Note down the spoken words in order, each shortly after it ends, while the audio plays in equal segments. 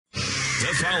The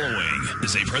following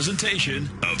is a presentation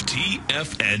of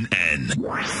TFNN.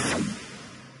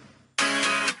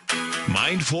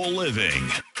 Mindful Living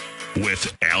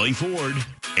with Allie Ford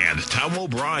and Tom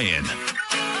O'Brien. Sometimes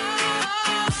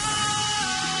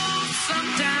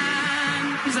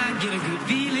I get a good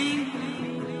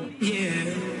feeling,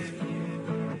 yeah.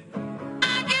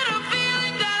 I get a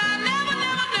feeling that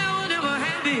I never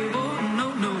had before.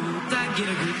 No, I get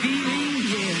a good feeling,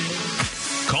 yeah.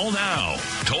 Call now,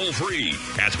 toll free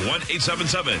at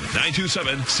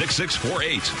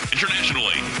 1-877-927-6648.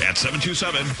 Internationally at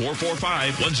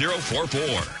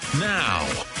 727-445-1044. Now,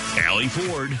 Allie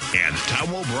Ford and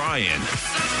Tom O'Brien.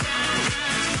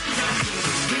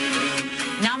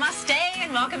 Namaste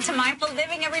and welcome to Mindful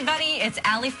Living, everybody. It's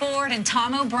Allie Ford and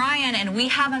Tom O'Brien, and we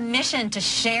have a mission to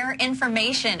share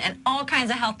information and all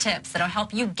kinds of health tips that'll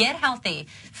help you get healthy,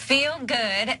 feel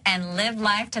good, and live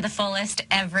life to the fullest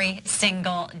every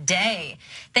single day.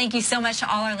 Thank you so much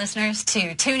to all our listeners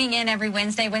to tuning in every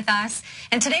Wednesday with us.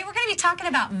 And today we're going to be talking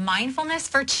about mindfulness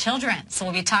for children. So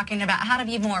we'll be talking about how to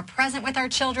be more present with our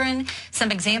children,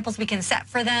 some examples we can set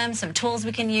for them, some tools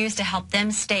we can use to help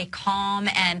them stay calm,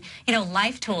 and,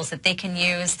 life tools that they can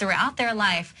use throughout their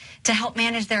life to help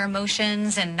manage their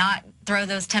emotions and not throw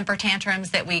those temper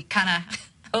tantrums that we kind of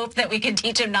hope that we can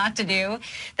teach them not to do,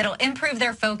 that'll improve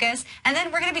their focus. And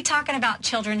then we're going to be talking about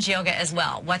children's yoga as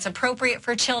well, what's appropriate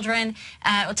for children.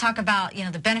 We'll talk about,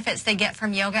 the benefits they get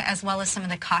from yoga, as well as some of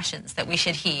the cautions that we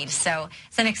should heed. So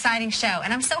it's an exciting show.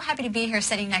 And I'm so happy to be here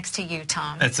sitting next to you,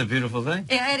 Tom. That's a beautiful thing.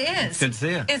 Yeah, it is. It's good to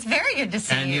see you. It's very good to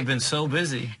see you. And you've been so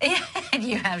busy. Yeah, and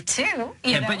you have too.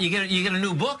 But you get a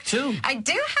new book too. I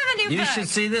do have a new book. You should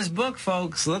see this book,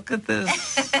 folks. Look at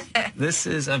this. This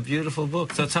is a beautiful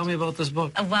book. So tell me about this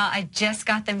book. Well, I just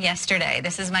got them yesterday.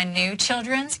 This is my new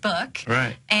children's book.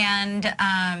 Right. And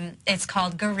it's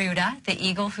called Garuda, the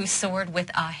Eagle Who Soared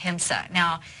with Ahimsa.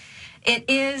 Now, it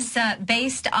is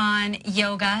based on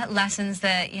yoga lessons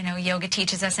that, yoga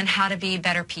teaches us and how to be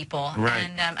better people.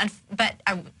 Right. But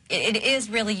it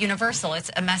is really universal. It's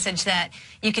a message that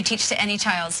you can teach to any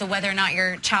child. So whether or not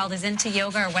your child is into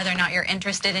yoga or whether or not you're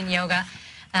interested in yoga,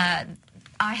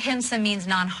 ahimsa means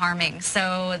non-harming.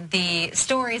 So the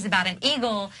story is about an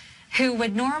eagle who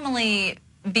would normally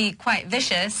be quite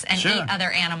vicious and eat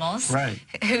other animals, right,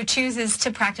 who chooses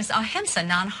to practice ahimsa,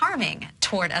 non-harming,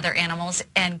 toward other animals,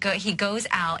 and he goes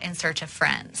out in search of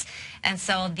friends. And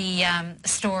so the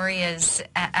story is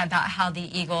about how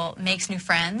the eagle makes new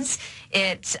friends.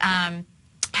 It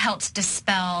helps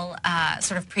dispel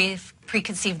sort of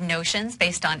preconceived notions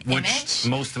based on image. Which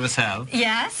most of us have.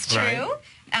 Yes, true. Right.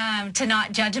 To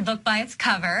not judge a book by its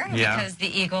cover, because the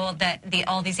eagle that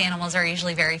all these animals are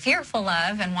usually very fearful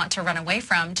of and want to run away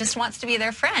from just wants to be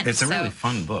their friend. It's a really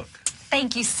fun book.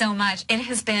 Thank you so much. It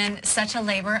has been such a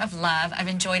labor of love. I've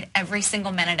enjoyed every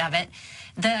single minute of it.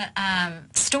 The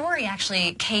story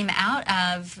actually came out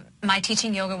of my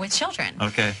teaching yoga with children.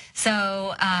 Okay.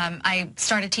 So I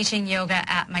started teaching yoga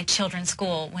at my children's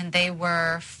school when they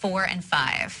were 4 and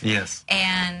 5. Yes.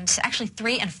 And actually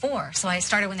 3 and 4. So I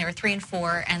started when they were 3 and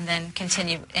 4 and then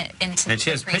continued into And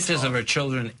she has pictures of her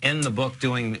children in the book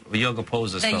doing yoga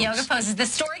poses. The yoga poses. The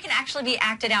story can actually be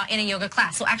acted out in a yoga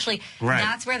class. So actually,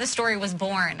 that's where the story was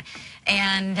born.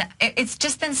 And it's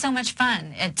just been so much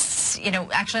fun. It's,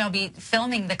 actually I'll be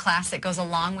filming the class that goes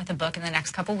along with the book in the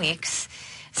next couple weeks.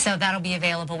 So that'll be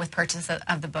available with purchase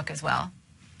of the book as well.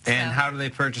 And how do they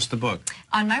purchase the book?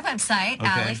 On my website,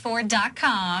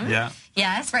 allieford.com. Yeah.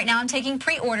 Yes, right now I'm taking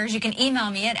pre-orders. You can email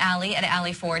me at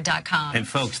allie@allieford.com. And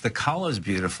folks, the color's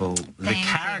beautiful. The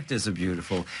characters are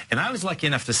beautiful. And I was lucky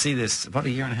enough to see this about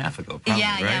 1.5 years ago, probably,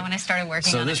 Yeah, when I started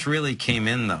working on it. So this really came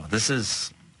in, though. This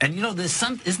is... And, there's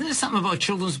isn't there something about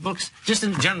children's books, just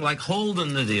in general, like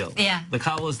holding the deal? Yeah. The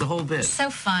colors, the whole bit. So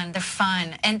fun. They're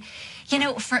fun. And,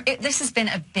 this has been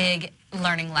a big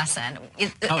learning lesson.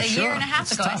 A year and a half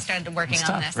ago, I started working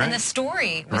on this. Right? And the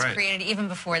story was created even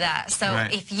before that. So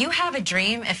if you have a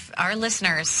dream, if our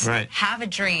listeners have a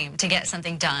dream to get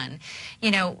something done,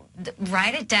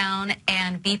 write it down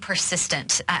and be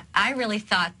persistent. I really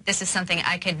thought this is something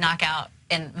I could knock out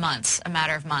in months, a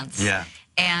matter of months. Yeah.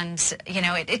 And,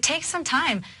 it takes some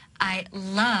time. I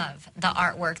love the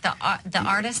artwork. The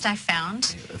artist I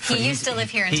found, he used to live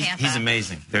here in Tampa. He's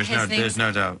amazing. There's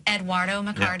no doubt. Eduardo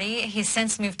McCarty. Yeah. He's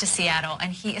since moved to Seattle,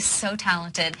 and he is so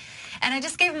talented. And I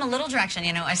just gave him a little direction.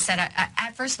 I said,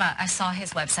 at first I saw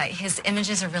his website. His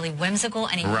images are really whimsical,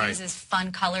 and he uses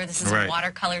fun color. This is a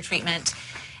watercolor treatment.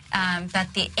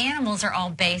 But the animals are all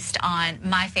based on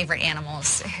my favorite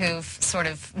animals who've sort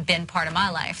of been part of my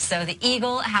life. So the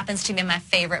eagle happens to be my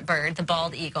favorite bird, the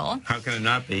bald eagle. How can it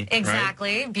not be?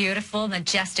 Exactly. Right? Beautiful,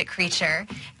 majestic creature.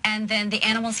 And then the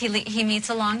animals he meets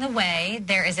along the way,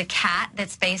 there is a cat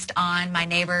that's based on my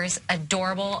neighbor's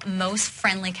adorable, most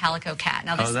friendly calico cat.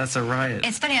 Now, That's a riot.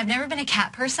 It's funny, I've never been a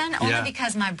cat person, only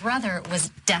because my brother was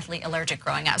deathly allergic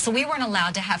growing up. So we weren't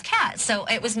allowed to have cats. So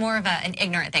it was more of an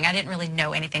ignorant thing. I didn't really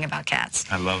know anything about cats.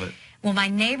 I love it. Well, my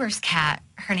neighbor's cat,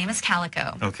 her name is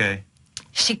Calico. Okay.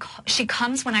 She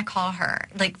comes when I call her.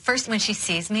 Like, first when she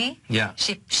sees me, Yeah.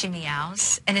 she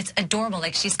meows, and it's adorable.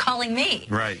 Like, she's calling me.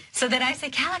 Right. So then I say,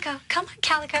 Calico, come on,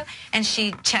 Calico. And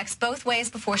she checks both ways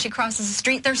before she crosses the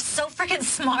street. They're so freaking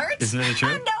smart. Isn't that true?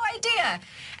 I have no idea.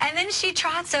 And then she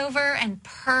trots over and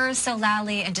purrs so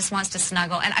loudly and just wants to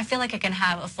snuggle. And I feel like I can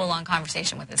have a full-on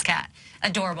conversation with this cat.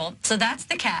 Adorable. So that's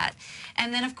the cat.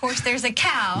 And then, of course, there's a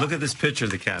cow. Look at this picture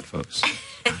of the cat, folks.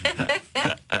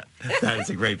 That is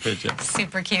a great picture.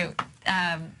 Super cute.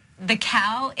 The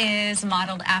cow is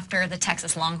modeled after the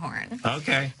Texas Longhorn.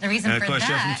 Okay. The reason and for of course, that,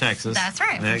 you're from Texas. That's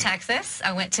right, I'm from Texas.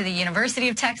 I went to the University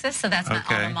of Texas, so that's my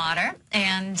alma mater.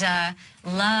 And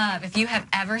love, if you have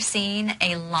ever seen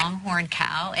a longhorn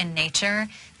cow in nature,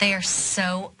 they are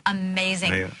so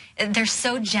amazing. They're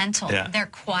so gentle. Yeah. They're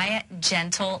quiet,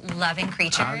 gentle, loving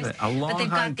creatures. But they've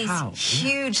got these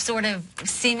huge sort of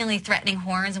seemingly threatening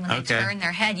horns, and when they turn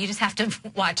their head, you just have to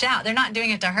watch out. They're not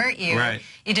doing it to hurt you. Right.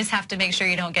 You just have to make sure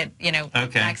you don't get,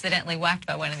 accidentally whacked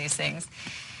by one of these things.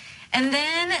 And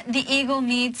then the eagle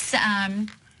meets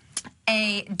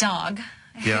a dog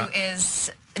who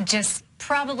is just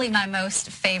probably my most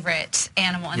favorite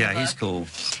animal in the book. Yeah, he's cool.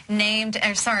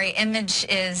 Image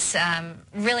is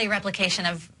really a replication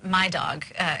of my dog,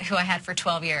 who I had for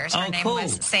 12 years. Her name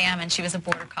was Sam, and she was a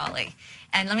border collie.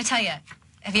 And let me tell you,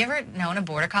 have you ever known a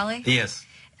border collie? Yes.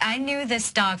 I knew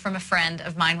this dog from a friend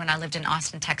of mine when I lived in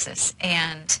Austin, Texas,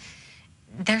 and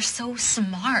they're so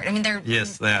smart. I mean, they're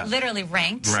literally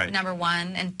ranked number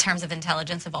one in terms of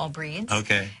intelligence of all breeds.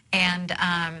 Okay. And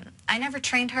I never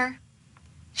trained her.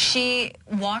 She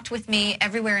walked with me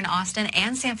everywhere in Austin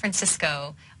and San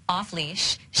Francisco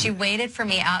off-leash. She waited for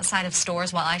me outside of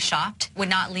stores while I shopped, would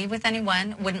not leave with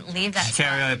anyone, wouldn't leave that She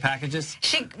carry out packages?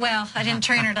 Well, I didn't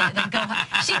train her to go.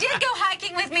 She did go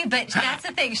hiking with me, but that's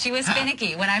the thing. She was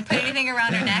finicky. When I put anything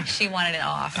around her neck, she wanted it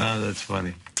off. Oh, that's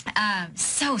funny.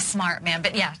 So smart, man.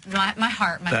 But yeah, my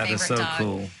heart, my favorite dog. That is so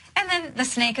cool. And then the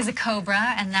snake is a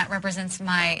cobra, and that represents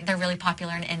they're really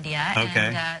popular in India. Okay.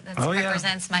 And that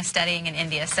represents my studying in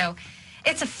India. So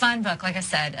it's a fun book, like I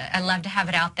said. I love to have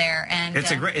it out there. And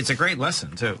it's a great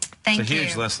lesson, too. Thank you. It's a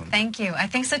huge lesson. Thank you. I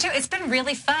think so, too. It's been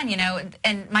really fun,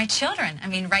 and my children, I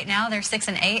mean, right now they're 6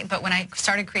 and 8, but when I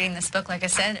started creating this book, like I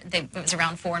said, it was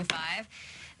around 4 and 5.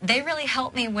 They really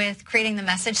helped me with creating the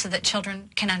message so that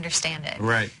children can understand it.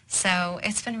 Right. So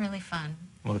it's been really fun.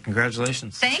 Well,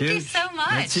 congratulations. Thank you so much.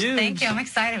 That's huge. Thank you. I'm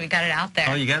excited we got it out there.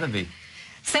 Oh, you got to be.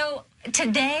 So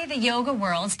today, the yoga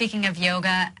world, speaking of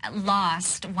yoga,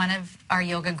 lost one of our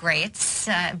yoga greats,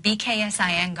 BKS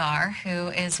Iyengar, who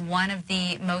is one of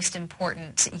the most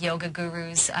important yoga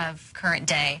gurus of current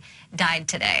day, died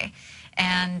today.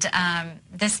 And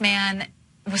this man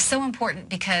was so important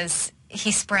because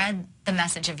he spread the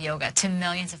message of yoga to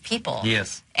millions of people.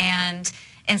 Yes. And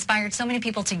inspired so many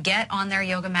people to get on their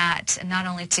yoga mat, and not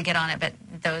only to get on it, but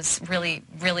those really,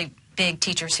 really big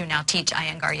teachers who now teach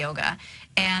Iyengar yoga.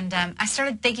 And I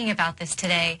started thinking about this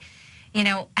today,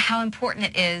 how important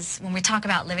it is when we talk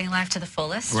about living life to the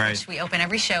fullest, which we open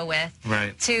every show with,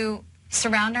 to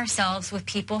surround ourselves with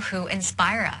people who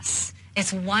inspire us.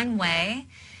 It's one way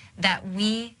that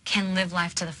we can live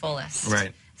life to the fullest.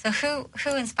 Right. So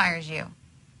who inspires you?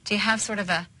 Do you have sort of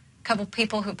a couple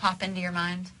people who pop into your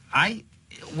mind?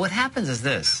 What happens is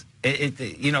this,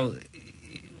 when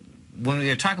we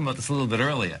were talking about this a little bit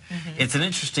earlier, it's an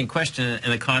interesting question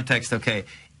in the context,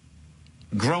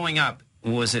 growing up,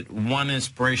 was it one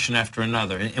inspiration after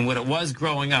another? And what it was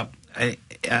growing up,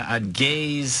 I'd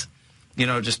gaze,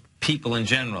 just people in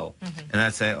general, and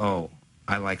I'd say, oh,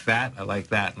 I like that, and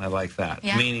I like that.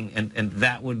 Yeah. Meaning, and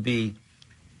that would be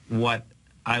what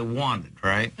I wanted,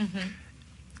 right?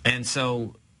 And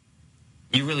so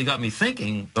you really got me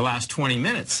thinking the last 20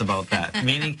 minutes about that.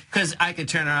 Meaning, because I could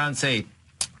turn around and say,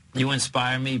 you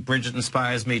inspire me, Bridget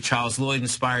inspires me, Charles Lloyd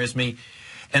inspires me.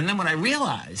 And then when I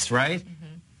realized,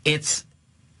 it's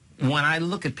when I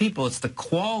look at people, it's the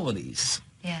qualities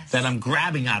that I'm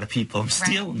grabbing out of people. I'm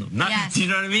stealing them. Do you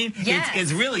know what I mean? Yes.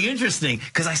 It's really interesting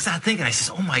because I start thinking, I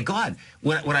says, oh my God.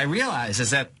 What I realize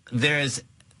is that there's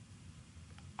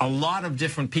a lot of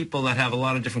different people that have a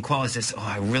lot of different qualities. They say, oh,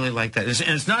 I really like that.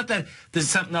 And it's not that there's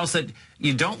something else that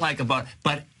you don't like about it,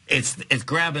 but it's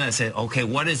grabbing that and saying, okay,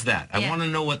 what is that? I want to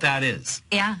know what that is.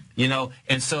 Yeah. You know,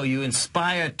 and so you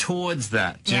inspire towards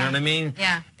that. Do you know what I mean?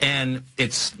 Yeah. And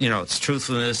it's, you know, it's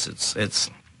truthfulness, it's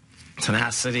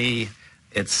tenacity,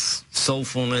 it's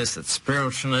soulfulness, it's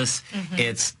spiritualness,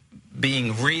 it's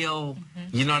being real,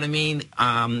 you know what I mean?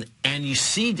 And you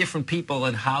see different people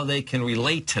and how they can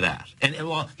relate to that. And,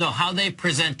 well, no, how they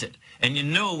present it. And you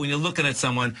know when you're looking at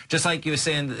someone, just like you were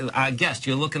saying, our guest,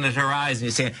 you're looking at her eyes and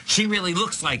you're saying, she really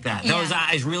looks like that. Yeah. Those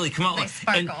eyes really come out. They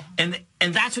sparkle. And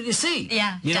that's what you see.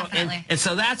 Yeah, you know? definitely. And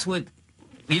so that's what,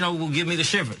 you know, will give me the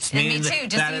shivers. And me too,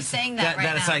 just you saying that right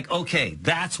That it's now. like, okay,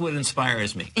 that's what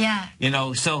inspires me. Yeah. You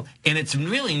know, so, and it's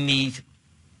really neat.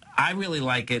 I really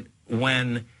like it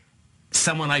when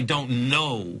someone I don't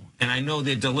know, and I know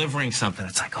they're delivering something.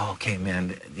 It's like, oh, okay,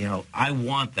 man, you know, I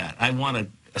want that. I want to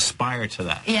aspire to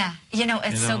that. Yeah. You know,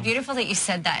 it's so know? beautiful that you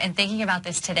said that. And thinking about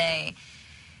this today,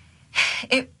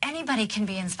 anybody can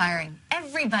be inspiring.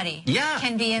 Everybody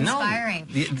can be inspiring.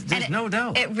 No, there's no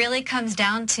doubt. It really comes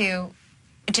down to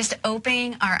just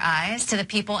opening our eyes to the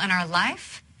people in our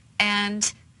life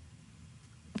and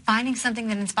finding something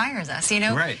that inspires us, you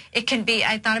know? Right. It can be,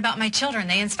 I thought about my children.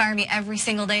 They inspire me every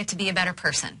single day to be a better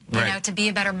person, you know, to be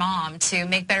a better mom, to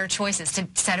make better choices, to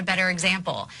set a better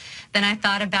example. Then I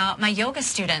thought about my yoga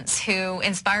students who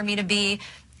inspire me to be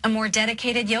a more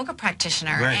dedicated yoga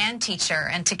practitioner and teacher,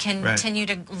 and to continue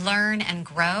to learn and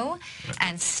grow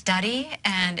and study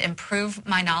and improve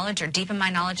my knowledge or deepen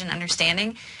my knowledge and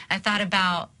understanding. I thought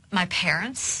about my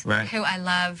parents, who I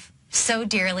love so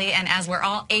dearly, and as we're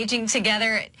all aging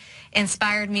together, it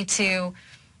inspired me to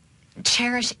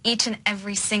cherish each and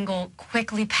every single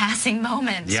quickly passing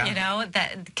moment, you know,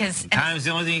 that because time's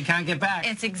the only thing you can't get back.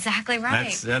 It's exactly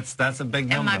right. That's a big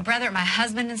number. And my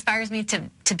husband inspires me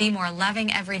to be more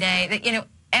loving every day. That, you know,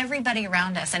 everybody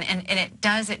around us, and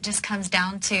it just comes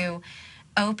down to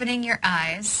opening your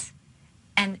eyes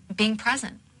and being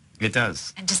present. It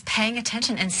does. And just paying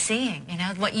attention and seeing, you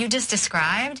know, what you just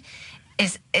described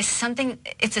is something,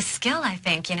 it's a skill, I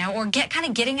think, you know, or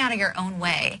getting out of your own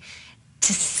way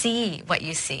to see what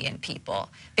you see in people.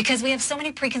 Because we have so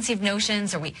many preconceived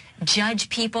notions, or we judge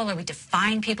people, or we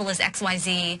define people as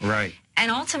XYZ. Right.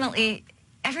 And ultimately,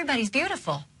 everybody's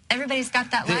beautiful. Everybody's got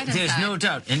that light inside. There's no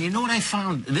doubt. And you know what I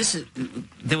found?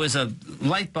 There was a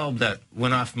light bulb that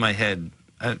went off my head,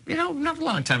 you know, not a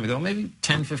long time ago, maybe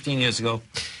 10, 15 years ago.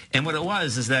 And what it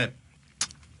was is that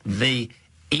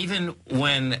even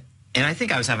when, and I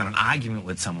think I was having an argument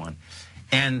with someone,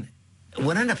 and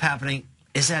what ended up happening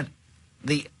is that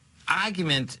the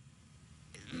argument,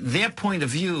 their point of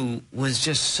view was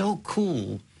just so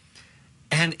cool,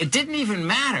 and it didn't even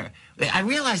matter. I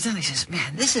realized then, I says,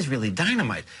 man, this is really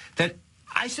dynamite. That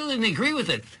I still didn't agree with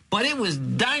it, but it was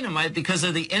dynamite because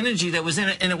of the energy that was in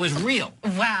it, and it was real.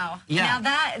 Wow. Yeah. Now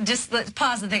that, just let's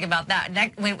pause and think about that.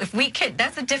 If we could,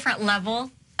 that's a different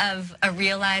level of a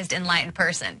realized, enlightened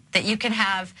person, that you can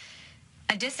have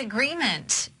a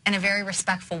disagreement in a very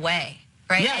respectful way,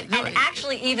 right? Yeah, and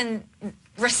actually even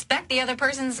respect the other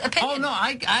person's opinion. Oh, no,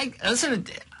 I listen,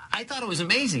 I thought it was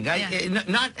amazing. And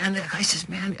I says,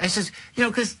 man, you know,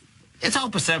 because it's all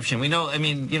perception. We know, I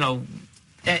mean, you know,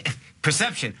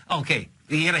 perception. Okay,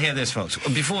 you got to hear this, folks.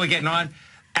 Before we get on,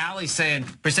 Allie's saying,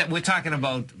 we're talking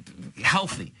about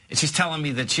healthy. And she's telling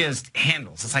me that she has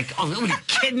handles. It's like, oh, are you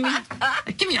kidding me?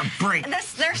 Give me a break.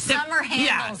 They're summer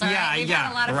handles, all right? You've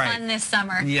had a lot of fun this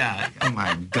summer. Yeah, oh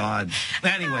my God.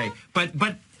 Anyway, but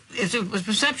it was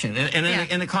perception.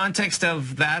 And in the context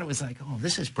of that, it was like, oh,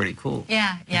 this is pretty cool.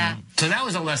 Yeah, yeah. You know? So that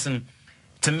was a lesson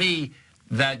to me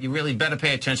that you really better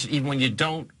pay attention, even when you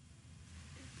don't,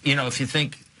 you know, if you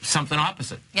think something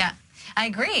opposite. Yeah. I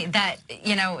agree that,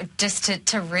 you know, just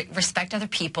to respect other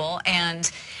people, and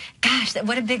gosh,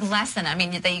 what a big lesson. I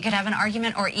mean, that you could have an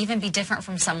argument or even be different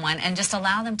from someone and just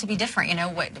allow them to be different. You know,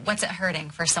 what's it hurting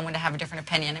for someone to have a different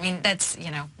opinion? I mean, that's,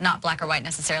 you know, not black or white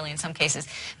necessarily in some cases.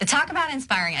 The talk about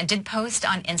inspiring, I did post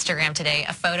on Instagram today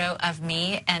a photo of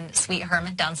me and Sweet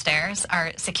Herman downstairs,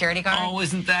 our security guard. Oh,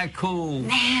 isn't that cool?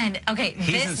 Man, okay,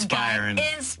 He's this inspiring.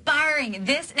 guy, inspiring.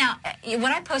 Now,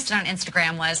 what I posted on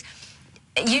Instagram was,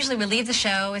 usually we leave the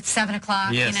show, it's 7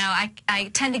 o'clock, yes. You know, I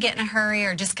tend to get in a hurry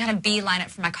or just kind of beeline it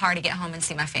for my car to get home and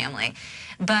see my family.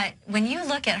 But when you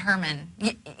look at Herman,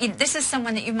 this is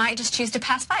someone that you might just choose to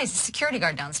pass by. He's a security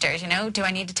guard downstairs, you know. Do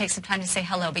I need to take some time to say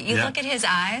hello? But you look at his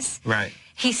eyes. Right.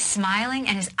 He's smiling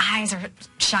and his eyes are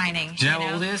shining. Do you know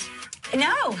how old he is?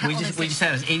 No. We just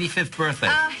had his 85th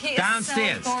birthday. He is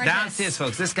downstairs, so gorgeous. downstairs,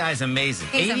 folks. This guy's amazing.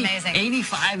 He's amazing.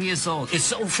 85 years old. It's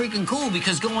so freaking cool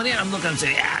because going in, I'm looking and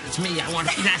saying, yeah, it's me. I want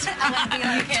to be that. I want to be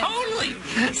like him. Totally.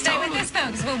 Stay with us,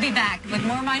 folks. We'll be back with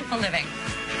more Mindful Living.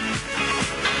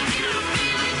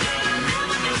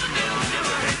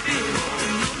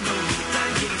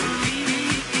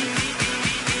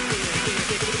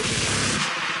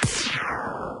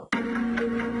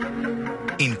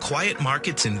 In quiet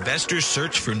markets, investors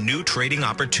search for new trading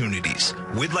opportunities.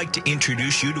 We'd like to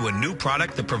introduce you to a new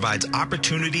product that provides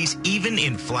opportunities even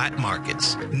in flat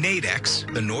markets. Nadex,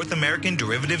 the North American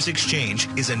Derivatives Exchange,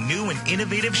 is a new and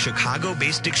innovative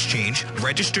Chicago-based exchange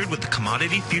registered with the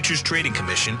Commodity Futures Trading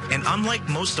Commission, and unlike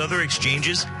most other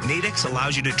exchanges, Nadex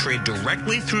allows you to trade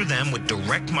directly through them with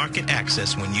direct market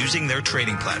access when using their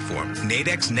trading platform.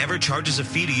 Nadex never charges a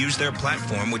fee to use their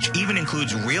platform, which even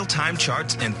includes real-time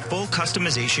charts and full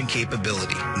customization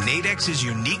capability. Nadex's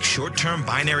unique short-term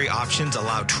binary options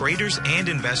allow traders and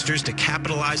investors to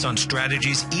capitalize on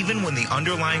strategies even when the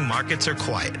underlying markets are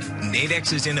quiet.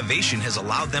 Nadex's innovation has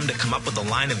allowed them to come up with a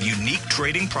line of unique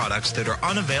trading products that are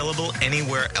unavailable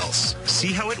anywhere else.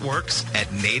 See how it works at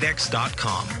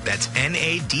nadex.com. That's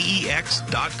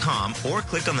NADEX.com, or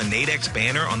click on the Nadex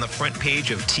banner on the front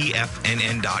page of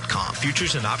TFNN.com.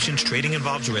 Futures and options trading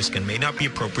involves risk and may not be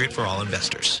appropriate for all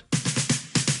investors.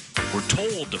 We're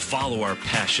told to follow our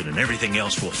passion and everything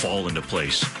else will fall into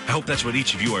place. I hope that's what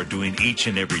each of you are doing each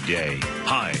and every day.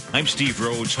 Hi, I'm Steve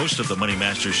Rhodes, host of the Money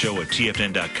Master Show at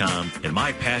TFNN.com, and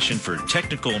my passion for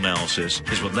technical analysis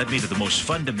is what led me to the most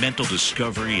fundamental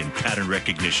discovery in pattern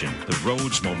recognition, the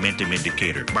Rhodes Momentum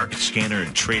Indicator, market scanner,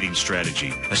 and trading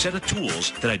strategy, a set of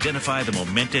tools that identify the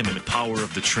momentum and power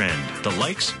of the trend, the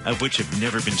likes of which have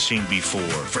never been seen before,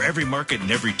 for every market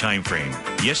and every time frame.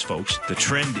 Yes, folks, the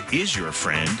trend is your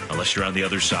friend, unless you're on the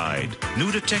other side.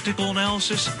 New to technical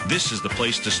analysis? This is the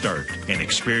place to start. And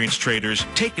experienced traders,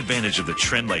 take advantage of the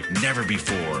trend like never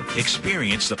before.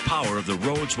 Experience the power of the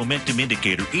Rhodes Momentum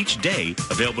Indicator each day,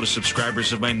 available to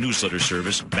subscribers of my newsletter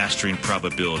service, Mastering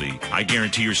Probability. I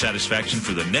guarantee your satisfaction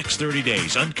for the next 30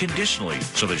 days unconditionally,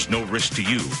 so there's no risk to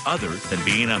you other than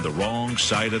being on the wrong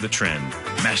side of the trend.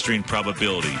 Mastering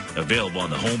Probability, available on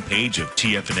the homepage of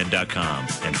TFNN.com.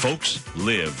 And folks,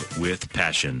 live with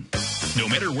passion. No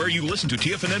matter where you listen to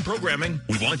TFNN programming,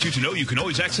 we want you to know you can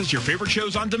always access your favorite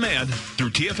shows on demand through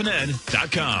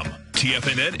TFNN.com.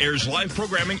 TFNN airs live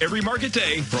programming every market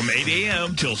day from 8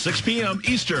 a.m. till 6 p.m.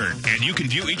 Eastern, and you can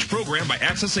view each program by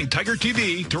accessing Tiger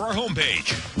TV through our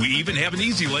homepage. We even have an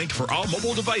easy link for all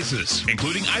mobile devices,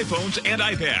 including iPhones and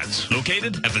iPads,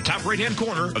 located at the top right-hand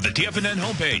corner of the TFNN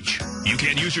homepage. You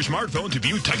can use your smartphone to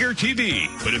view Tiger TV,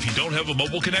 but if you don't have a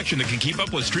mobile connection that can keep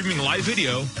up with streaming live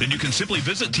video, then you can simply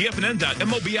visit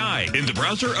TFNN.mobi in the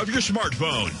browser of your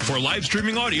smartphone for live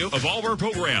streaming audio of all of our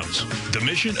programs. The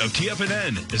mission of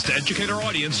TFNN is to educate our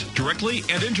audience directly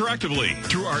and interactively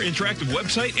through our interactive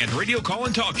website and radio call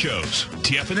and talk shows.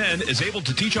 TFNN is able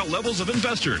to teach all levels of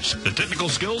investors the technical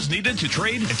skills needed to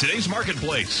trade in today's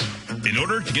marketplace. In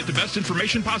order to get the best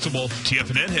information possible,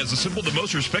 TFNN has assembled the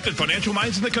most respected financial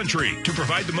minds in the country to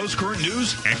provide the most current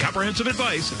news and comprehensive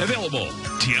advice available.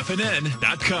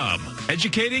 TFNN.com.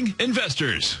 Educating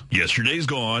investors. Yesterday's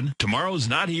gone. Tomorrow's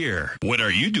not here. What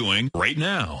are you doing right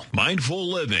now? Mindful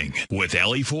Living with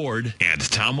Allie Ford and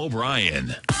Tom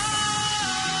O'Brien.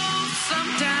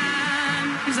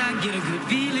 Sometimes I get a good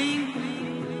feeling,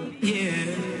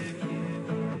 yeah.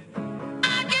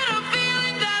 I get a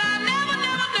feeling that I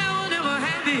never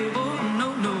had before.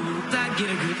 No, I get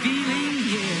a good feeling,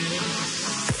 yeah.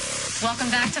 Welcome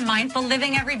back to Mindful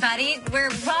Living, everybody.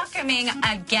 We're welcoming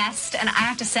a guest, and I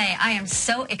have to say, I am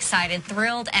so excited,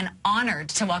 thrilled, and honored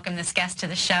to welcome this guest to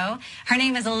the show. Her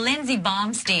name is Lindsay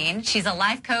Bomstein. She's a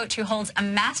life coach who holds a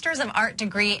Master's of Art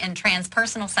degree in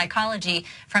transpersonal psychology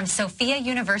from Sophia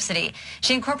University.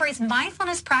 She incorporates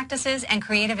mindfulness practices and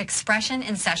creative expression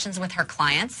in sessions with her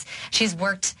clients. She's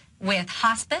worked with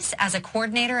hospice as a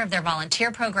coordinator of their volunteer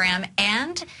program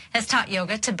and has taught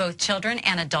yoga to both children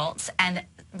and adults. And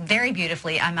very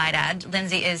beautifully, I might add,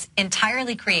 Lindsay is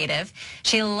entirely creative.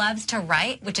 She loves to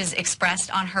write, which is expressed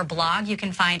on her blog. You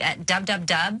can find at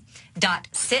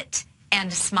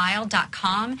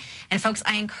www.sitandsmile.com. And folks,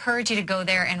 I encourage you to go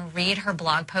there and read her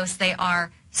blog posts. They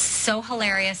are so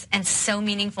hilarious and so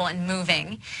meaningful and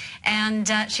moving.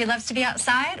 And she loves to be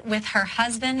outside with her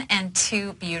husband and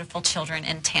two beautiful children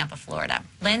in Tampa, Florida.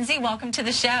 Lindsay, welcome to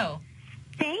the show.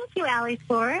 Thank you, Allie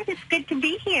Ford. It's good to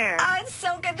be here. Oh, it's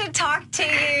so good to talk to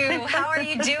you. How are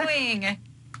you doing?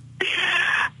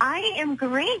 I am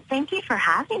great. Thank you for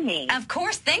having me. Of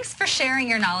course. Thanks for sharing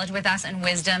your knowledge with us and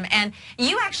wisdom. And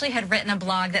you actually had written a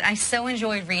blog that I so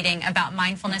enjoyed reading about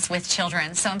mindfulness with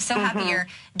children. So I'm so happy you're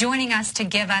joining us to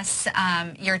give us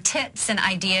your tips and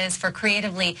ideas for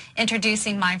creatively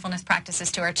introducing mindfulness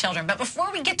practices to our children. But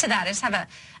before we get to that, I just have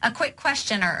a quick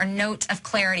question or note of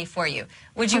clarity for you.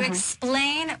 Would you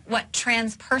explain what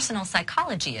transpersonal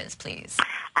psychology is, please?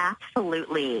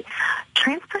 Absolutely.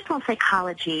 Transpersonal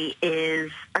psychology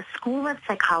is a school of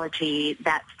psychology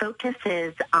that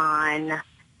focuses on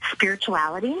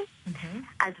spirituality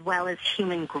as well as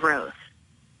human growth.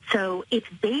 So it's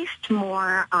based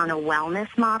more on a wellness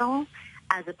model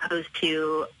as opposed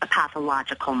to a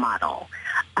pathological model.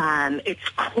 It's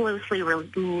closely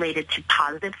related to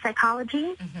positive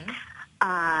psychology.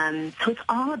 So it's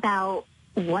all about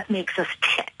what makes us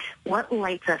tick, what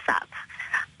lights us up,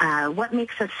 what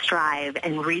makes us strive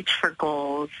and reach for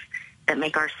goals that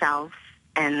make ourselves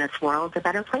and this world a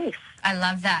better place. I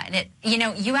love that.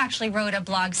 And you actually wrote a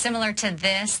blog similar to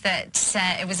this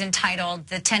that it was entitled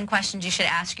The 10 Questions You Should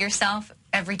Ask Yourself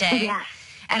Every Day. Yes.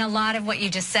 And a lot of what you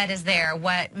just said is there.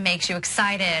 What makes you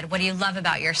excited? What do you love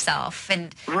about yourself?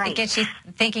 And it gets you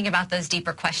thinking about those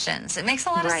deeper questions. It makes a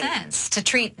lot of sense to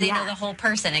treat the whole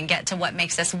person and get to what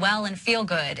makes us well and feel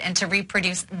good and to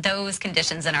reproduce those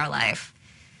conditions in our life.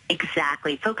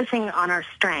 Exactly. Focusing on our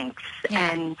strengths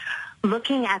and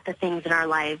looking at the things in our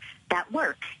lives that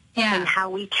work and how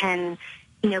we can,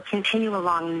 continue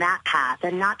along that path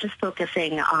and not just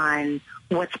focusing on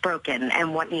what's broken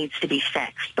and what needs to be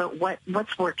fixed, but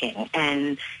what's working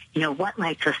and, what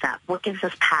lights us up, what gives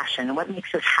us passion, what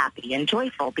makes us happy and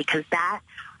joyful, because that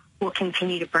will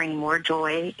continue to bring more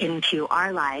joy into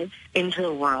our lives, into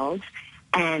the world.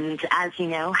 And as you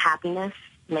know, happiness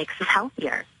makes us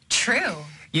healthier. True.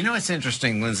 You know what's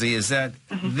interesting, Lindsay, is that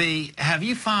have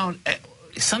you found,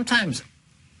 sometimes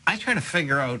I try to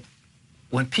figure out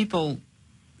when people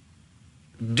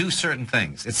do certain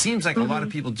things. It seems like a lot of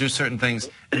people do certain things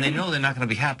and they know they're not going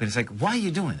to be happy. It's like, why are you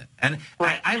doing it? And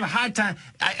I have a hard time.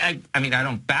 I mean, I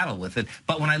don't battle with it,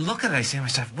 but when I look at it, I say to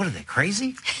myself, what are they,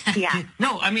 crazy? Yeah.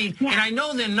 No, I mean, and I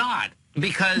know they're not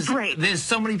because there's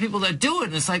so many people that do it.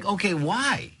 And it's like, okay,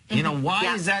 why?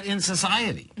 Why is that in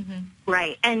society?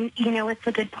 Right. And, it's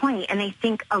a good point. And I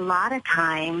think a lot of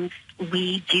times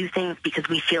we do things because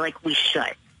we feel like we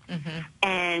should.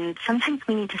 And sometimes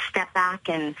we need to step back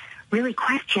and really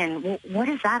question, well, what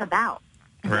is that about?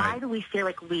 Why do we feel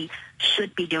like we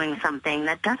should be doing something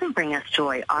that doesn't bring us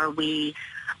joy? Are we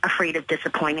afraid of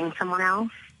disappointing someone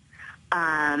else?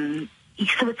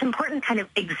 So it's important to kind of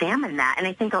examine that. And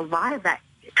I think a lot of that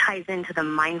ties into the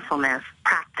mindfulness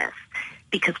practice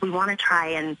because we want to try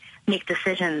and make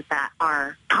decisions that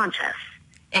are conscious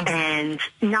and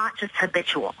not just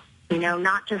habitual.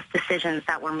 Not just decisions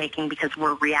that we're making because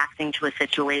we're reacting to a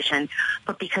situation,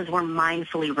 but because we're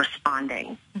mindfully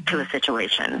responding to a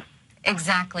situation.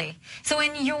 Exactly. So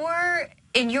in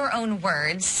your own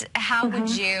words, how would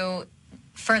you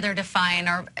further define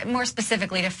or more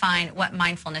specifically define what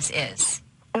mindfulness is?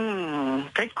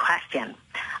 Good question.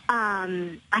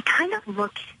 I kind of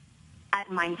look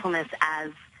at mindfulness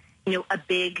as, a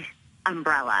big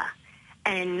umbrella.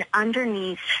 And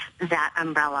underneath that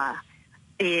umbrella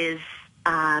is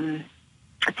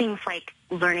things like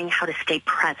learning how to stay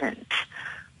present,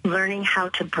 learning how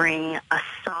to bring a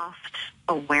soft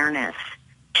awareness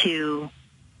to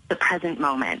the present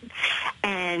moment.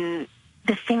 And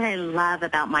the thing I love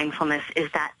about mindfulness is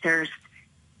that there's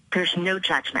no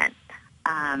judgment.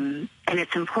 And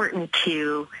it's important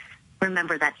to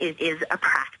remember that it is a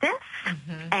practice.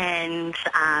 And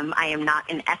I am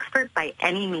not an expert by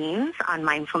any means on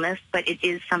mindfulness, but it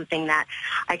is something that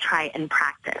I try and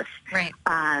practice. Right.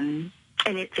 And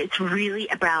it's really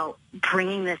about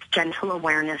bringing this gentle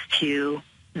awareness to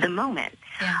the moment.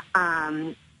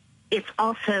 Yeah. It's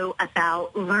also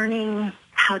about learning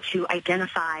how to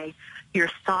identify your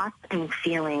thoughts and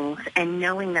feelings and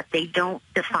knowing that they don't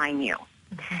define you.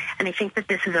 And I think that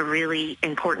this is a really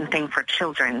important thing for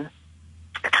children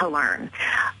to learn,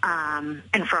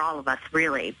 and for all of us,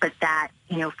 really. But that,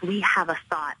 if we have a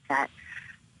thought that,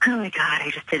 oh, my God, I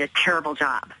just did a terrible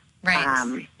job. Right.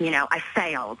 I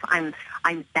failed.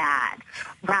 I'm bad.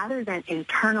 Rather than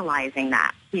internalizing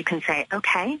that, you can say,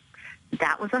 okay,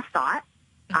 that was a thought.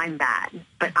 I'm bad,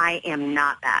 but I am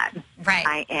not bad. Right.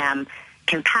 I am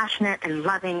compassionate and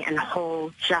loving and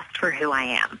whole just for who I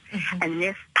am. And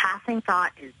this passing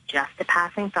thought is just a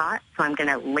passing thought, so I'm going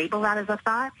to label that as a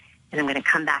thought, and I'm going to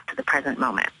come back to the present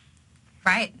moment.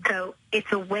 Right. So it's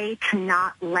a way to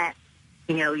not let,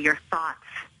 your thoughts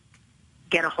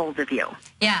get a hold of you.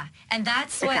 Yeah, and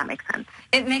that's If what that makes sense.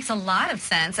 it makes a lot of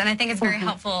sense, and I think it's very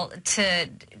helpful to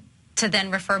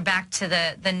then refer back to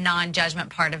the non-judgment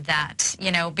part of that,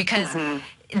 you know, because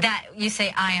that you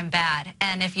say I am bad,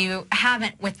 and if you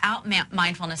haven't without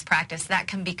mindfulness practice, that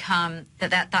can become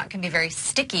that thought can be very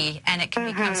sticky, and it can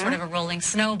become sort of a rolling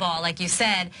snowball, like you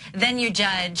said. Then you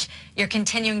judge, you're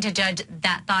continuing to judge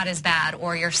that thought is bad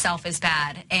or yourself is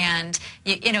bad, and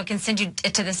you know, can send you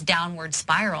to this downward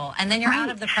spiral, and then you're out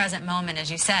of the present moment, as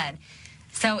you said.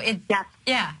 So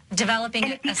developing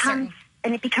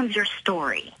and it becomes your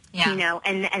story. Yeah. You know,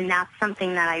 and that's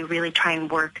something that I really try and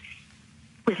work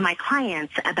with my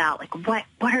clients about, like, what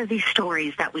are these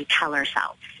stories that we tell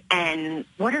ourselves, and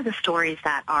what are the stories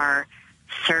that are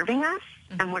serving us,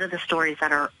 and what are the stories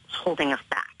that are holding us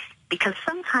back? Because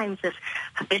sometimes this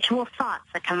habitual thoughts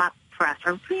that come up for us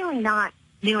are really not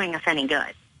doing us any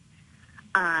good.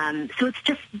 So it's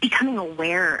just becoming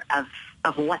aware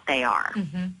of what they are.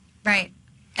 Right,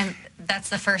 and that's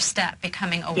the first step,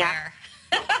 becoming aware.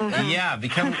 Yeah,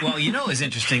 well, you know, it's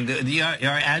interesting. Your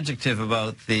adjective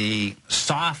about the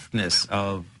softness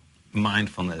of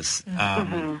mindfulness,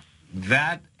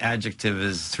 that adjective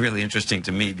is really interesting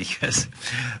to me, because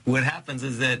what happens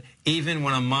is that even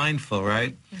when I'm mindful,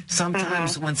 right,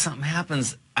 sometimes when something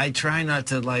happens, I try not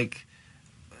to, like,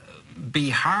 be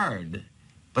hard.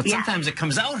 But sometimes it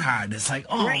comes out hard. It's like,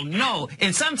 oh no!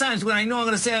 And sometimes when I know I'm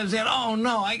going to say, I'm saying, oh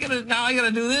no, I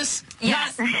gotta do this.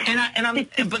 Yes. I'm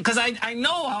because I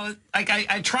know how, like,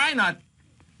 I try not.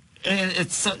 And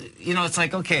it's you know, it's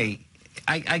like, okay,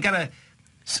 I gotta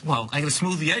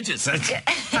smooth the edges. Yeah,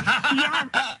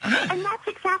 and that's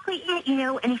exactly it. You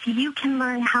know, and if you can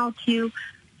learn how to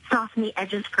soften the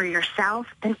edges for yourself,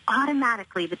 then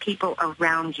automatically the people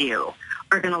around you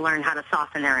are going to learn how to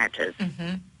soften their edges.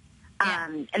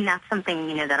 And that's something,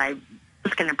 you know, that I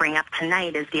was going to bring up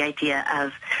tonight, is the idea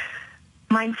of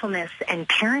mindfulness and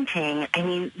parenting. I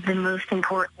mean, the most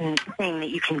important thing that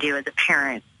you can do as a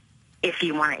parent, if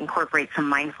you want to incorporate some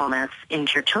mindfulness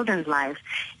into your children's lives,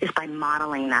 is by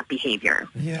modeling that behavior.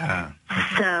 Yeah.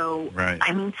 So,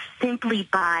 I mean, simply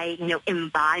by, you know,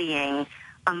 embodying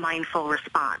a mindful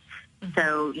response.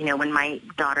 So, you know, when my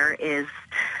daughter is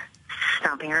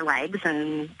stomping her legs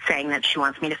and saying that she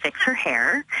wants me to fix her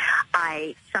hair,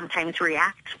 I sometimes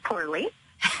react poorly,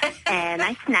 and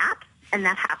I snap, and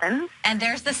that happens. And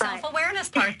there's the self-awareness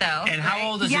part, though. And how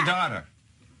old is your daughter?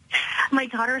 My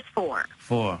daughter is 4.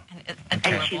 4.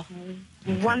 And she's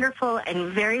wonderful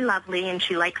and very lovely, and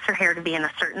she likes her hair to be in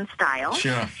a certain style.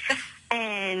 Sure.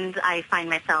 And I find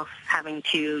myself having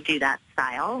to do that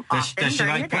style often. Does she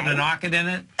like putting an orchid in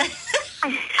it?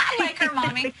 I like her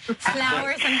mommy.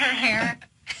 Flowers in her hair.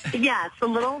 Yeah, it's a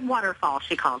little waterfall,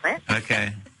 she calls it.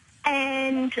 Okay.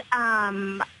 And,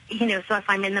 you know, so if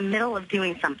I'm in the middle of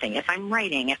doing something, if I'm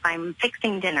writing, if I'm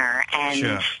fixing dinner,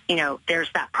 and, you know, there's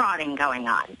that prodding going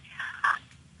on,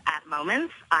 at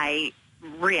moments I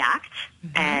react,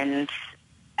 and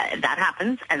that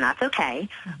happens, and that's okay.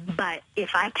 But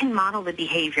if I can model the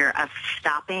behavior of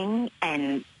stopping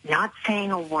and not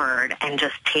saying a word and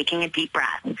just taking a deep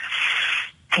breath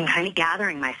and kind of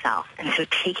gathering myself, and so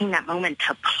taking that moment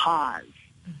to pause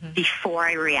before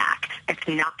I react. It's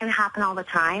not going to happen all the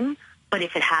time, but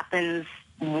if it happens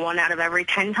 1 out of every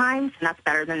 10 times, then that's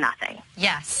better than nothing.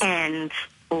 Yes. And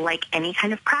like any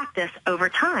kind of practice, over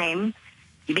time,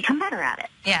 you become better at it.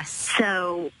 Yes.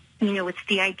 So, you know, it's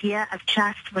the idea of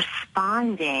just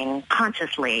responding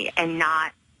consciously and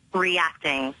not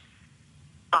reacting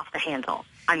off the handle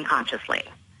unconsciously.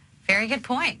 Very good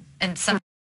point. And sometimes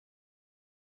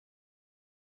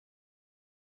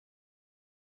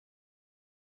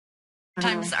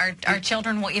our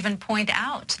children will even point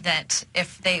out that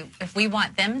if we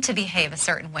want them to behave a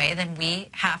certain way, then we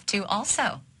have to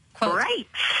also, quote,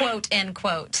 quote, end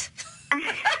quote.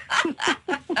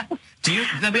 Do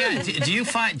you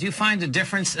find a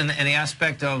difference in the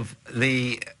aspect of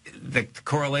the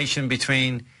correlation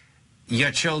between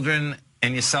your children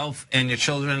and yourself, and your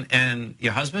children and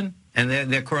your husband, and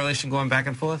their correlation going back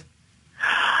and forth?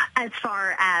 As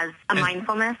far as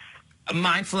mindfulness?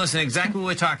 Mindfulness, and exactly what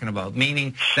we're talking about,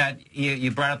 meaning that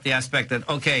you brought up the aspect that,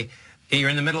 okay, you're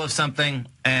in the middle of something,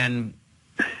 and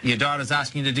your daughter's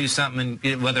asking you to do something,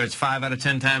 and whether it's 5 out of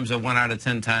 10 times or 1 out of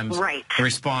 10 times, the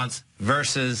response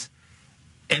versus,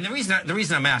 and the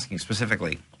reason I'm asking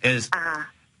specifically is,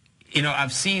 you know,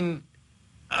 I've seen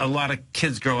a lot of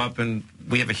kids grow up, and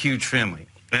we have a huge family,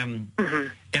 and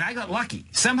I got lucky.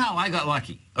 Somehow I got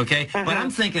lucky, okay? But I'm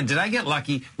thinking, did I get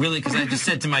lucky really because I just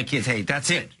said to my kids, hey, that's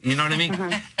it, you know what I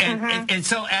mean? And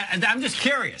so I'm just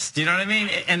curious, do you know what I mean?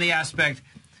 And the aspect,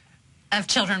 of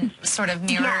children sort of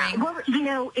mirroring. Yeah,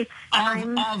 well, it's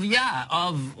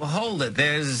hold it.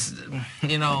 There's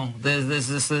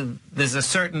a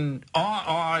certain,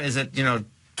 or is it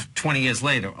 20 years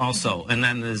later also, and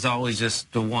then there's always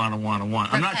just the one.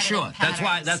 I'm not sure.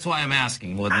 Patterns. That's why I'm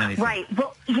asking more than anything. Right.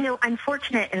 Well, I'm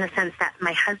fortunate in the sense that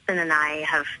my husband and I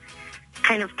have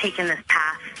kind of taken this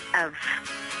path of,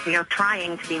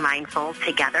 trying to be mindful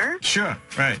together. Sure.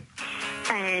 Right.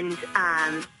 And,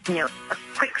 a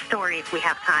quick story if we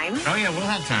have time. Oh, yeah, we'll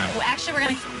have time. Well, actually, we're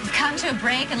going to come to a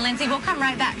break, and Lindsay, we'll come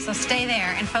right back. So stay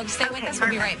there. And folks, stay with us.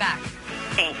 We'll be right back.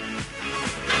 Thanks.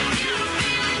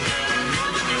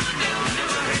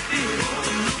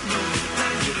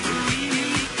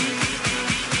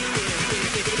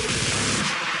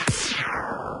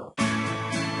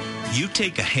 You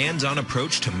take a hands-on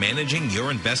approach to managing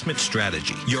your investment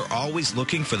strategy. You're always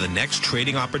looking for the next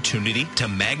trading opportunity to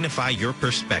magnify your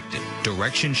perspective.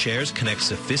 Direction Shares connects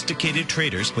sophisticated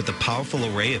traders with a powerful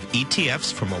array of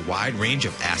ETFs from a wide range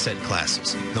of asset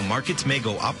classes. The markets may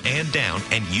go up and down,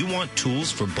 and you want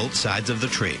tools for both sides of the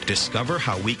trade. Discover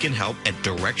how we can help at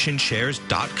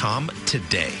DirectionShares.com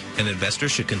today. An investor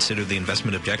should consider the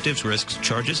investment objectives, risks,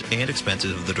 charges, and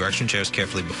expenses of the Direction Shares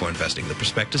carefully before investing. The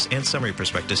prospectus and summary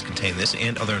prospectus contain this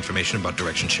and other information about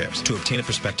Direction Shares. To obtain a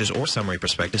prospectus or summary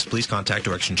prospectus, please contact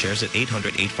Direction Shares at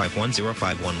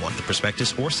 800-851-0511. The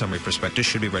prospectus or summary prospectus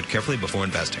should be read carefully before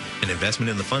investing. An investment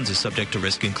in the funds is subject to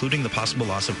risk, including the possible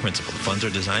loss of principal. The funds are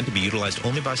designed to be utilized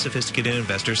only by sophisticated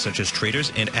investors such as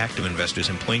traders and active investors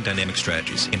employing dynamic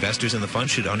strategies. Investors in the fund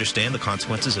should understand the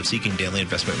consequences of seeking daily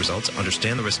investment results,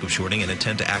 understand the risk of shorting, and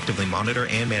intend to actively monitor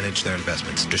and manage their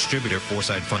investments. Distributor,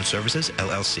 Foresight Fund Services,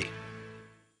 LLC.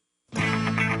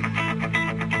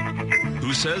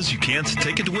 Who says you can't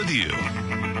take it with you?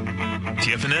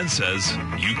 TFNN says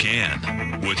you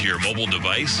can. With your mobile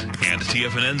device and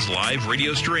TFNN's live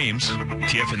radio streams,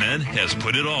 TFNN has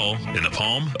put it all in the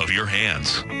palm of your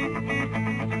hands.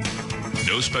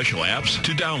 No special apps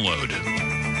to download.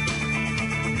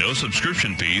 No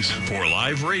subscription fees for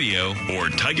live radio or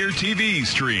Tiger TV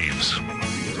streams.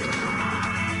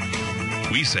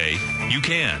 We say you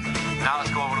can. Now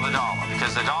let's go over to the dollar,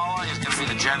 because the dollar is going to be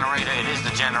the generator. It is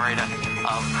the generator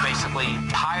of basically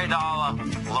higher dollar,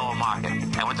 lower market.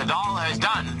 And what the dollar has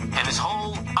done, and this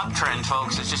whole uptrend,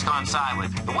 folks, has just gone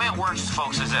sideways. The way it works,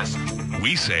 folks, is this.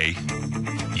 We say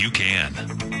you can.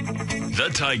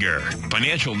 The Tiger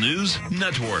Financial News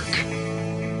Network.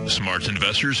 Smart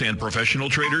investors and professional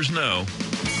traders know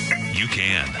you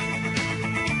can.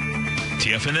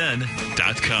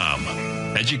 TFNN.com.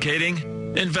 Educating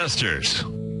investors.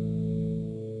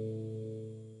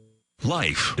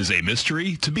 Life is a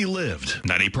mystery to be lived,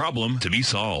 not a problem to be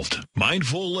solved.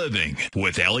 Mindful Living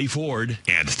with Allie Ford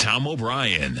and Tom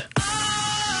O'Brien.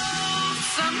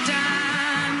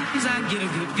 Sometimes I get a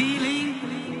good feeling,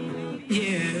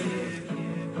 yeah.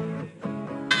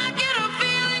 I get a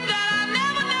feeling that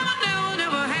I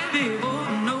never had before.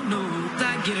 No,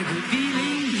 I get a good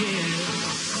feeling, yeah.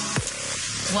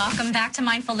 Welcome back to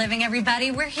Mindful Living, everybody.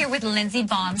 We're here with Lindsay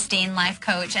Bomstein, life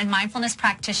coach and mindfulness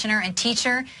practitioner and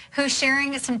teacher, who's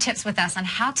sharing some tips with us on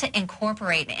how to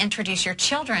incorporate and introduce your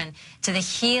children to the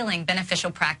healing,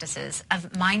 beneficial practices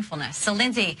of mindfulness. So,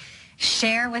 Lindsay,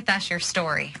 share with us your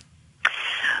story.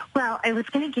 Well, I was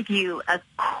going to give you a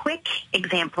quick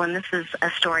example, and this is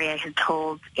a story I had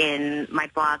told in my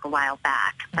blog a while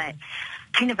back, but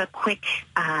kind of a quick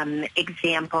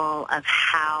example of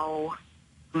how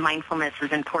mindfulness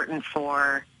is important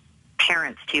for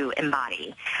parents to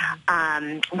embody.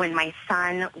 When my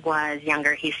son was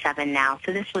younger, he's 7 now,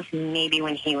 so this was maybe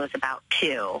when he was about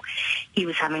 2, he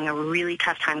was having a really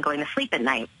tough time going to sleep at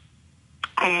night.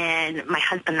 And my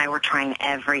husband and I were trying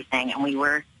everything, and we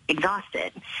were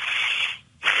exhausted.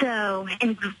 So,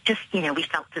 and just, we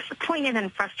felt disappointed and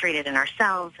frustrated in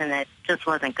ourselves, and it just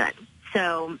wasn't good.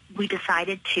 So we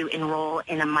decided to enroll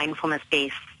in a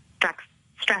mindfulness-based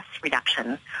stress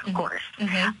reduction course,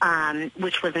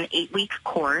 which was an 8-week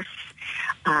course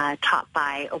taught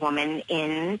by a woman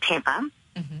in Tampa.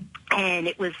 And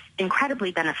it was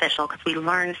incredibly beneficial because we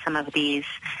learned some of these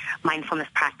mindfulness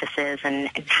practices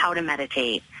and how to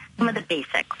meditate, some of the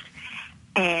basics.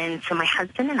 And so my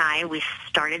husband and I, we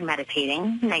started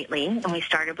meditating nightly, and we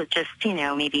started with just,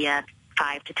 maybe a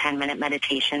 5 to 10 minute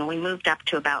meditation. We moved up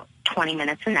to about 20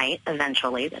 minutes a night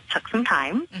eventually. That took some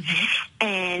time.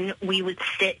 And we would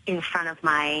sit in front of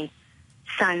my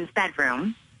son's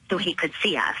bedroom so he could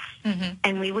see us.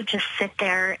 And we would just sit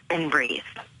there and breathe.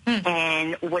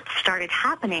 And what started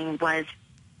happening was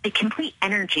the complete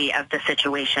energy of the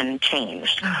situation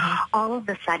changed. All of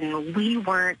a sudden, we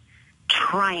weren't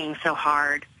trying so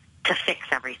hard to fix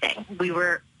everything. We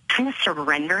were kind of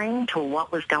surrendering to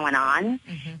what was going on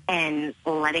and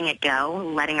letting it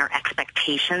go, letting our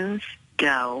expectations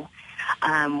go.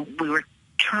 We were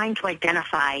trying to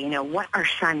identify, what our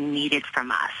son needed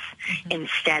from us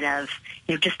instead of,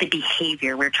 just the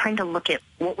behavior. We're trying to look at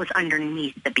what was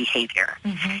underneath the behavior.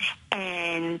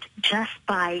 And just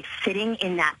by sitting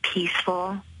in that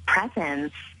peaceful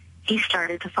presence, he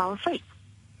started to fall asleep.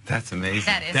 That's amazing.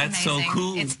 That's amazing. So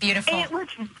cool. It's beautiful. It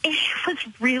was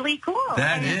really cool.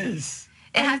 That is.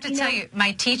 I have to tell you,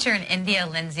 my teacher in India,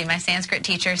 Lindsay, my Sanskrit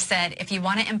teacher, said, if you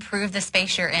want to improve the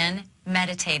space you're in,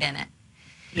 meditate in it.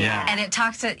 Yeah. And it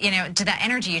talks to, to that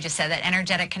energy you just said, that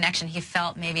energetic connection. He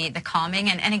felt maybe the calming.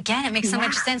 And again, it makes so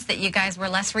much sense that you guys were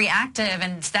less reactive,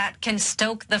 and that can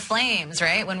stoke the flames,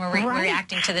 right, when we're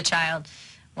reacting to the child.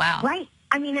 Wow. Right.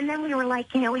 I mean, and then we were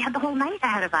like, we had the whole night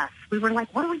ahead of us. We were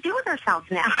like, what do we do with ourselves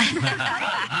now? We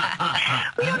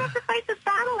don't have to fight this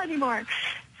battle anymore.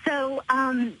 So,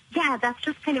 that's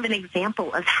just kind of an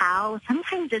example of how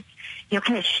sometimes it's,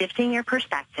 kind of shifting your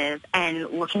perspective and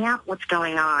looking at what's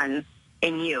going on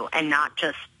in you and not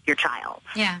just your child.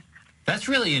 Yeah. That's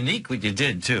really unique what you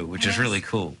did, too, which is really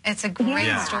cool. It's a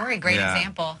great story, great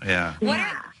example. Yeah. What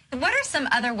are some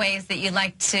other ways that you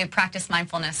like to practice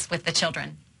mindfulness with the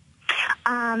children?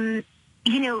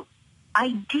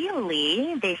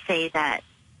 Ideally, they say that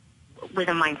with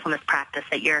a mindfulness practice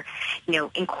that you're,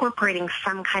 incorporating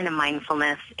some kind of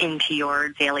mindfulness into your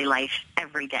daily life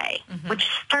every day, which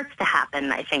starts to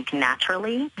happen, I think,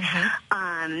 naturally.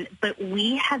 But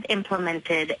we have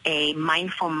implemented a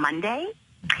Mindful Monday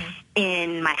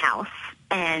in my house.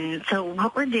 And so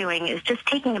what we're doing is just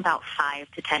taking about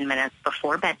 5 to 10 minutes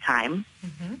before bedtime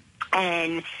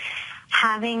and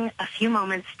having a few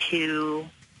moments to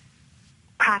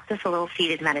practice a little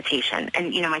seated meditation.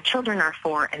 And, my children are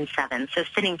 4 and 7, so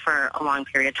sitting for a long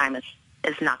period of time is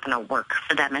not going to work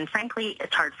for them. And frankly,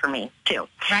 it's hard for me, too.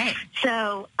 Right.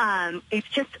 So it's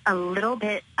just a little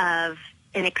bit of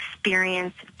an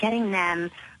experience getting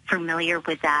them familiar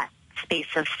with that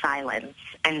space of silence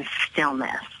and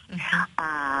stillness,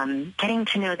 getting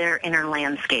to know their inner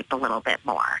landscape a little bit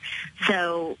more.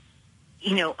 So,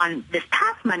 on this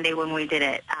past Monday when we did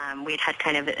it, we had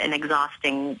kind of an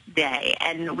exhausting day,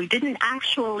 and we didn't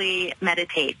actually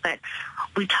meditate, but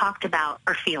we talked about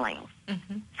our feelings.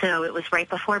 So it was right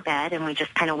before bed, and we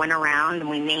just kind of went around and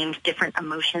we named different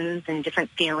emotions and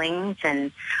different feelings,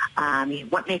 and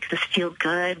what makes us feel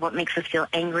good, what makes us feel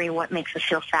angry, what makes us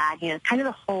feel sad, kind of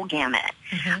the whole gamut.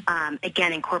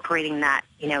 Again, incorporating that,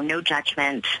 no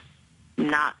judgment,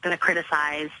 not going to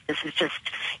criticize. This is just,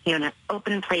 an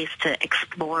open place to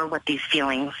explore what these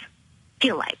feelings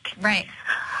feel like. Right.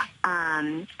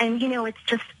 And, it's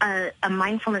just a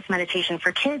mindfulness meditation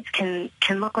for kids can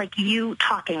look like you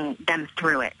talking them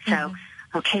through it. So,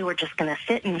 okay, we're just going to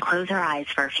sit and close our eyes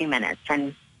for a few minutes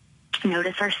and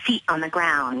notice our feet on the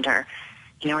ground or,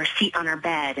 our seat on our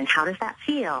bed, and how does that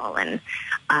feel? And,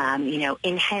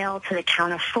 inhale to the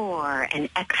count of 4 and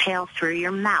exhale through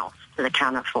your mouth to the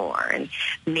count of 4, and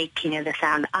make, the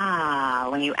sound ah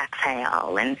when you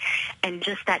exhale, and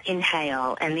just that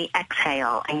inhale and the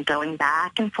exhale and going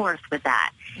back and forth with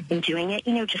that and doing it,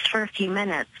 just for a few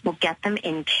minutes will get them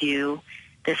into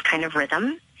this kind of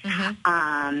rhythm.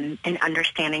 And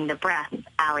understanding the breath.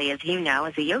 Allie, as you know,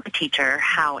 as a yoga teacher,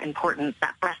 how important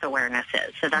that breath awareness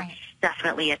is. So that's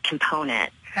definitely a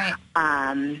component. Right.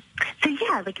 So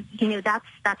yeah,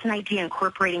 that's an idea,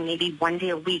 incorporating maybe one day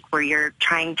a week where you're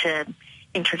trying to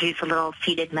introduce a little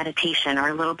seated meditation or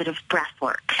a little bit of breath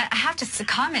work. I have to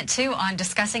comment, too, on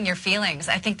discussing your feelings.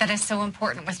 I think that is so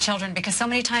important with children, because so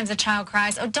many times a child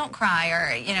cries, oh, don't cry, or,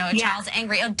 a child's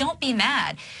angry, oh, don't be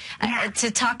mad. To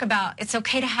talk about it's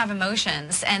okay to have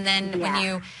emotions, and then when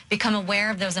you become aware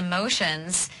of those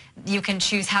emotions, you can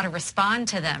choose how to respond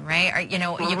to them, right? Or,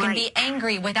 you can be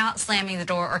angry without slamming the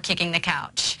door or kicking the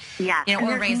couch. Yeah.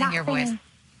 Or raising your voice.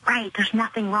 Right. There's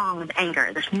nothing wrong with anger.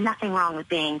 There's nothing wrong with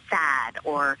being sad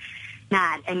or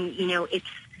mad. And,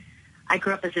 I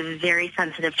grew up as a very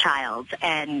sensitive child,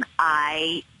 and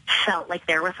I felt like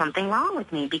there was something wrong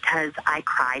with me because I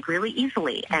cried really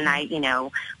easily. And I,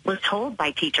 was told by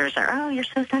teachers, oh, you're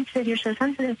so sensitive, you're so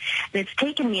sensitive. And it's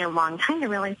taken me a long time to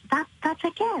realize that's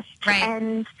a gift. Right.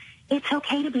 And it's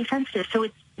okay to be sensitive. So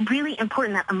it's really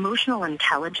important. That emotional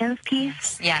intelligence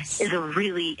piece is a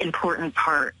really important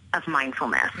part of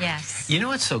mindfulness. Yes. You know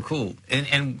what's so cool?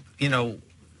 And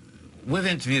we've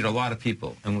interviewed a lot of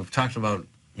people, and we've talked about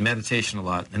meditation a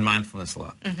lot and mindfulness a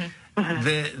lot.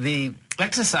 The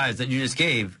exercise that you just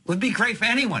gave would be great for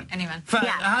anyone. For a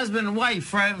husband and wife,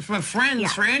 for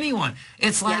friends, for anyone.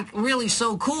 It's like really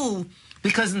so cool,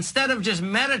 because instead of just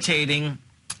meditating,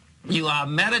 you are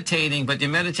meditating, but you're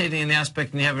meditating in the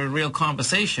aspect and you have a real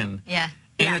conversation. Yeah.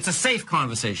 And it's a safe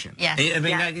conversation. Yes. I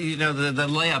mean, the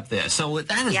layup there. So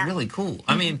that is really cool.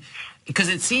 I mean, because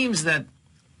it seems that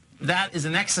is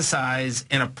an exercise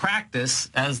in a practice,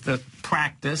 as the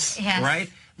practice, right?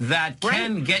 That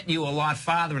can get you a lot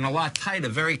farther and a lot tighter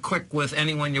very quick with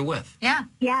anyone you're with. Yeah.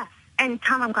 Yes. And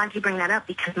Tom, I'm glad you bring that up,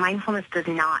 because mindfulness does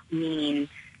not mean,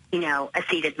 a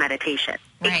seated meditation.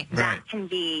 Right. That can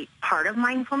be part of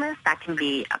mindfulness. That can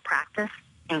be a practice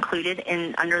included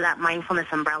under that mindfulness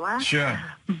umbrella. Sure.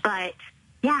 But,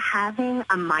 having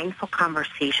a mindful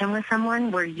conversation with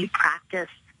someone where you practice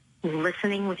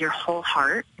listening with your whole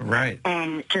heart. Right.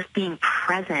 And just being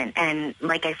present. And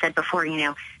like I said before,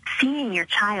 seeing your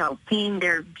child, seeing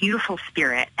their beautiful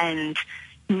spirit, and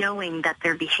knowing that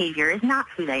their behavior is not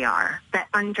who they are, that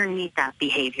underneath that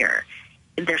behavior,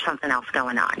 there's something else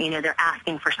going on. They're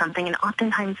asking for something, and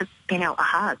oftentimes it's, a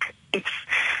hug. It's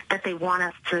that they want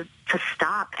us to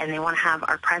stop, and they want to have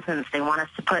our presence. They want us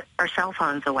to put our cell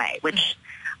phones away, which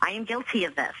I am guilty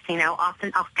of this.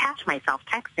 Often I'll catch myself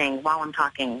texting while I'm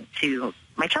talking to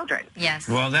my children. Yes.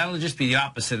 Well, that'll just be the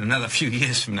opposite another few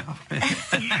years from now. Then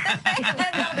they'll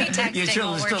be texting Your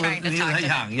children while we're trying to talk to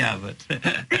them. young, but...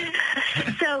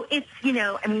 So it's,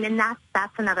 and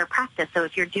that's another practice. So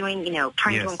if you're doing,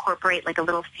 trying to incorporate like a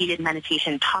little seated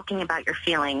meditation, talking about your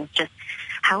feelings, just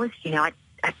how is,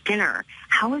 at dinner,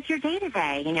 how was your day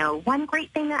today? One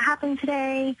great thing that happened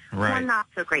today, one not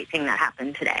so great thing that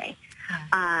happened today.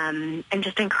 And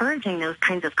just encouraging those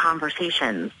kinds of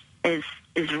conversations is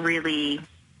really,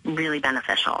 really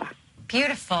beneficial.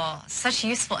 Beautiful. Such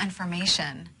useful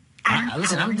information.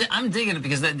 Listen, I'm digging it,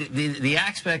 because the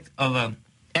aspect of a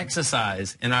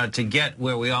exercise in order to get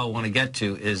where we all want to get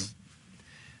to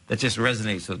that just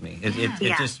resonates with me.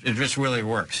 It just really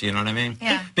works. You know what I mean?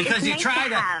 Yeah. Because you try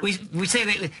to we say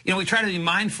that we try to be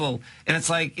mindful, and it's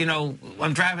like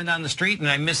I'm driving down the street and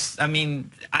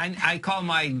I call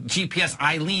my GPS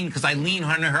Eileen, because I lean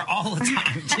on her all the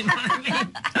time. Do you know what I mean?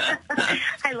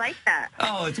 I like that.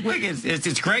 Oh, it's wicked.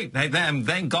 It's great.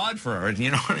 Thank God for her.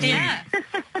 You know what I mean? Yeah.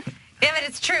 Yeah, but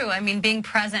it's true. I mean, being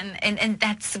present, and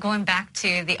that's going back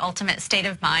to the ultimate state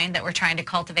of mind that we're trying to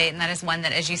cultivate, and that is one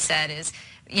that, as you said, is,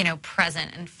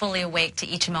 present and fully awake to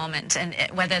each moment, and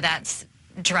whether that's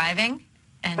driving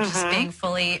and just being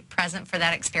fully present for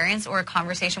that experience, or a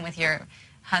conversation with your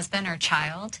husband or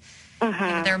child.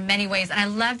 There are many ways, and I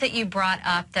love that you brought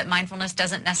up that mindfulness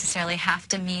doesn't necessarily have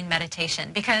to mean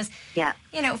meditation, because,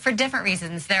 for different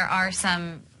reasons, there are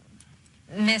some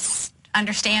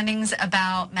misunderstandings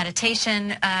about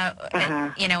meditation,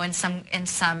 in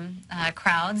some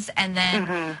crowds, and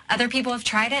then other people have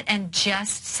tried it and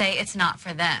just say it's not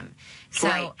for them.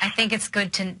 So I think it's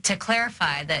good to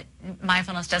clarify that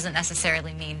mindfulness doesn't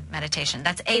necessarily mean meditation.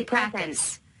 That's a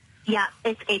practice. Yeah,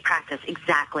 it's a practice,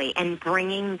 exactly. And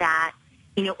bringing that,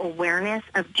 awareness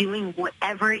of doing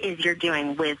whatever it is you're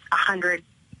doing with 100%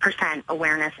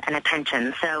 awareness and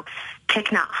attention. So Thich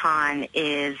Nhat Hanh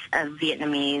is a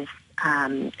Vietnamese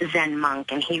Zen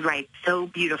monk, and he writes so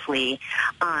beautifully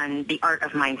on the art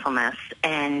of mindfulness.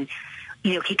 And,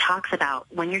 he talks about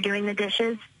when you're doing the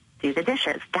dishes, do the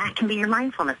dishes. That can be your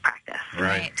mindfulness practice.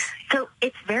 Right. So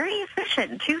it's very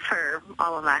efficient, too, for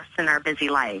all of us in our busy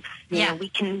lives. We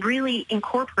can really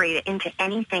incorporate it into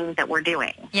anything that we're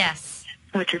doing. Yes.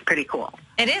 Which is pretty cool.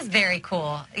 It is very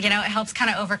cool. It helps kind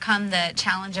of overcome the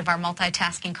challenge of our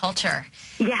multitasking culture.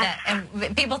 Yeah.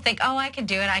 And people think, oh, I can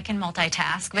do it, I can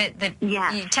multitask, but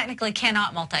you technically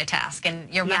cannot multitask,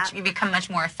 and you become much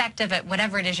more effective at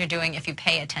whatever it is you're doing if you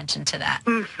pay attention to that.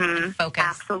 And focus.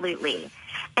 Absolutely.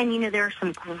 And, there are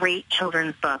some great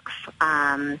children's books.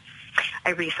 I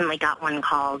recently got one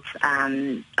called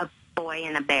A Boy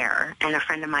and a Bear, and a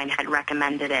friend of mine had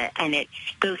recommended it, and it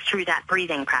goes through that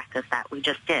breathing practice that we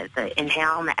just did, the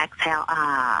inhale and the exhale,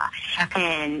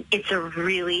 and it's a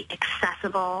really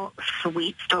accessible,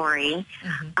 sweet story.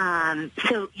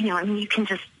 So, you can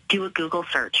just do a Google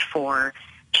search for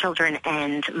children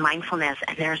and mindfulness,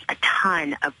 and there's a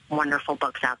ton of wonderful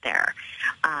books out there,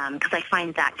 because I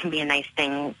find that can be a nice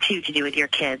thing, too, to do with your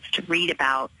kids, to read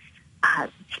about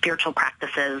spiritual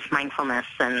practices, mindfulness,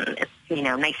 and it's,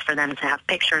 nice for them to have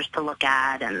pictures to look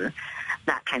at and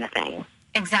that kind of thing.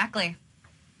 Exactly.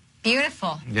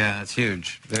 Beautiful. Yeah, it's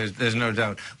huge. There's no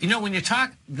doubt. When you're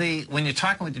talking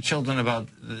with your children about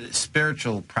the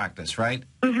spiritual practice, right?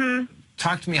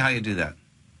 Talk to me how you do that.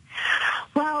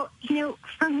 Well,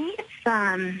 for me, it's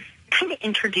kind of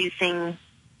introducing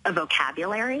a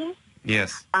vocabulary.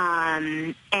 Yes.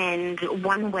 And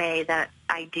one way that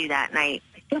I do that, and I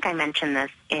think I mentioned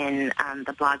this in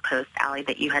the blog post, Allie,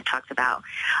 that you had talked about,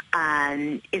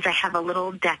 is I have a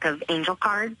little deck of angel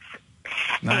cards.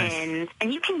 Nice.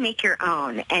 And you can make your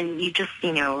own, and you just,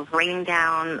 write them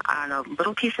down on a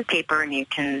little piece of paper, and you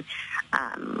can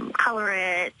color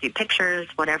it, do pictures,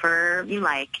 whatever you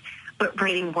like, but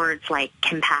writing words like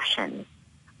compassion,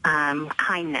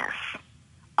 kindness,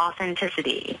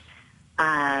 authenticity,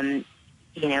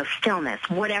 stillness,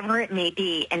 whatever it may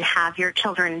be, and have your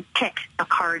children pick a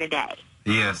card a day.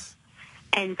 Yes.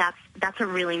 And that's a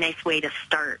really nice way to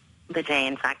start the day.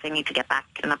 In fact, I need to get back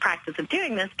in the practice of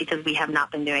doing this because we have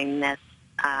not been doing this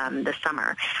this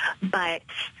summer. But,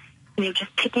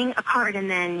 just picking a card, and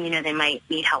then, they might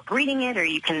need help reading it, or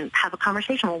you can have a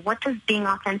conversation. Well, what does being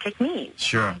authentic mean?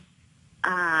 Sure.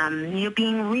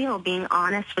 Being real, being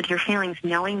honest with your feelings,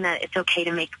 knowing that it's okay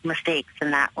to make mistakes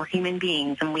and that we're human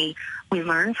beings and we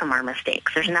learn from our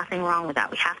mistakes. There's nothing wrong with that.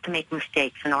 We have to make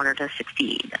mistakes in order to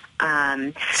succeed.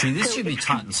 See, this should be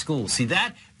taught in school. See,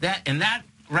 that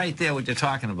right there, what you're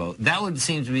talking about, that would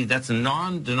seem to be, that's a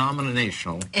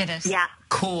non-denominational. It is. Yeah.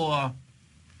 Core,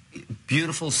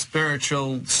 beautiful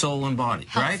spiritual soul and body,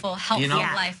 Helpful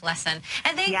life lesson.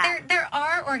 And there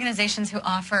are organizations who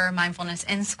offer mindfulness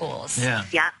in schools. Yeah.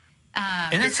 Yeah.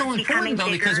 And that's so important,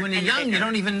 though, because when you're young, you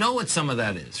don't even know what some of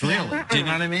that is, really. Yeah. Do you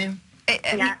know what I mean?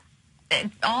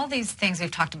 All these things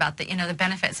we've talked about, the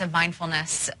benefits of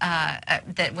mindfulness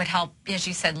that would help, as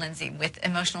you said, Lindsay, with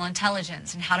emotional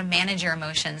intelligence and how to manage your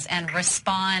emotions and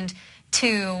respond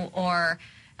to or,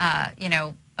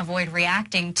 avoid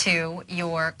reacting to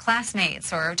your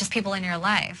classmates or just people in your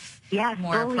life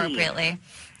more appropriately.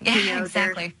 Yeah,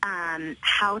 exactly.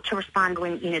 How to respond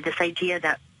when, this idea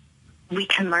that we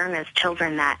can learn as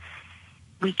children that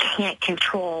we can't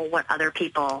control what other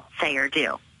people say or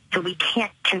do. So we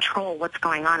can't control what's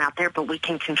going on out there, but we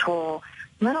can control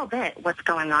a little bit what's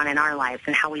going on in our lives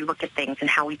and how we look at things and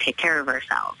how we take care of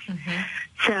ourselves. Mm-hmm.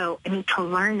 So, to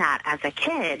learn that as a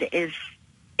kid is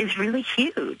really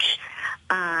huge.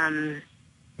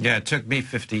 Yeah, it took me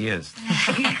 50 years.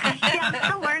 Yeah,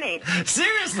 still learning.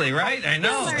 Seriously, right? I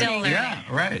know. Still learning. Yeah,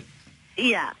 right.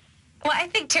 Yeah. Well, I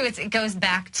think, too, it goes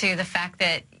back to the fact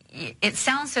that it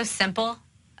sounds so simple.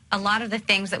 A lot of the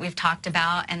things that we've talked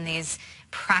about and these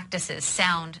practices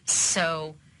sound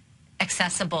so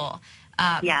accessible.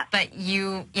 But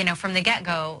you from the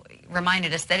get-go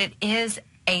reminded us that it is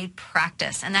a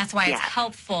practice, and that's why it's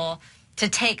helpful to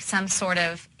take some sort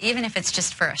of, even if it's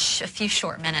just for a few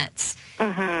short minutes,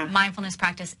 mindfulness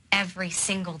practice every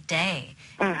single day,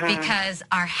 because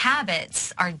our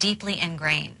habits are deeply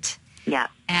ingrained. Yeah.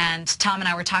 And Tom and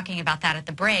I were talking about that at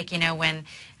the break, when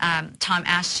Tom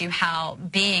asked you how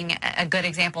being a good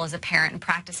example as a parent and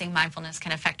practicing mindfulness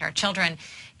can affect our children.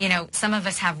 Some of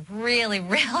us have really,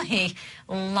 really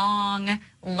long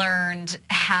learned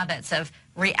habits of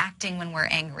reacting when we're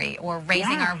angry or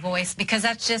raising our voice because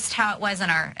that's just how it was in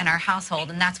our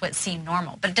household, and that's what seemed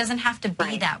normal. But it doesn't have to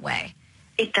be that way.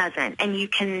 It doesn't. And you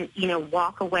can,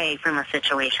 walk away from a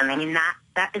situation.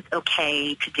 That is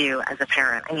okay to do as a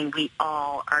parent. We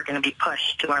all are going to be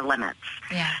pushed to our limits.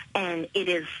 Yeah. And it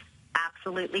is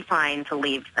absolutely fine to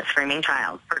leave a screaming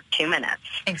child for 2 minutes.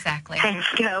 Exactly. And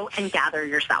go and gather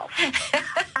yourself.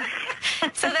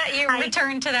 So that you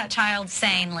return to that child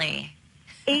sanely.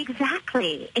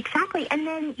 Exactly. And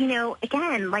then,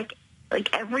 again, like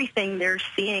everything they're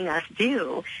seeing us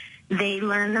do, they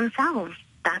learn themselves.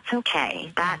 That's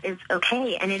okay. That is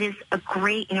okay. And it is a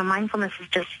great, mindfulness is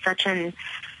just such a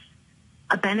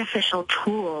beneficial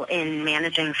tool in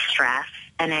managing stress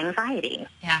and anxiety.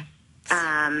 Yeah.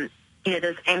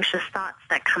 Those anxious thoughts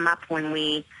that come up when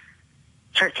we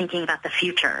start thinking about the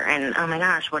future and, oh my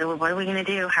gosh, what are we going to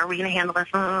do? How are we going to handle this?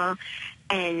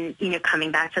 And,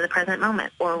 coming back to the present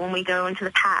moment. Or when we go into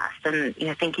the past and,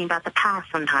 thinking about the past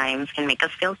sometimes can make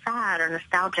us feel sad or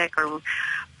nostalgic or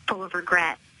full of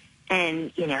regret.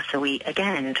 And, so we,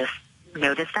 again, just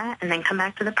notice that and then come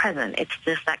back to the present. It's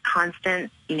just that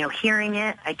constant, hearing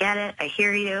it. I get it. I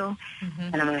hear you.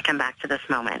 And I'm going to come back to this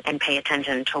moment and pay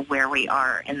attention to where we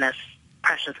are in this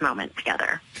precious moment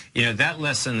together. That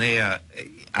lesson there,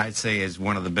 I'd say, is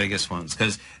one of the biggest ones.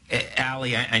 Because,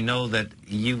 Allie, I know that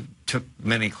you took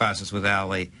many classes with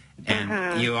Allie. And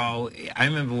I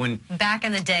remember when... Back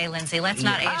in the day, Lindsay, let's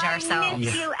not age ourselves. I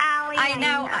miss you, Allie. I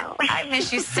know. I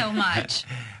miss you so much.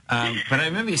 But I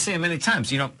remember you saying many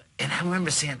times, and I remember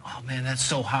saying, oh, man, that's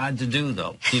so hard to do,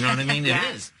 though. You know what I mean? It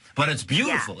is. But it's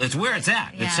beautiful. Yeah. It's where it's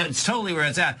at. Yeah. It's totally where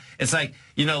it's at. It's like,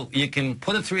 you can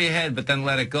put it through your head, but then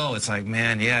let it go. It's like,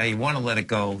 man, you want to let it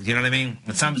go. You know what I mean?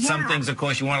 But some things, of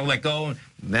course, you want to let go, and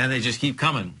then they just keep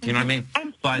coming. You know what I mean?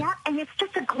 And, and it's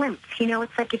just a glimpse.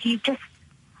 It's like if you just...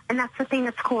 And that's the thing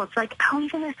that's cool. It's like, oh,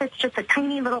 even if it's just a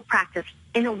tiny little practice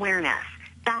in awareness,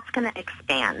 that's going to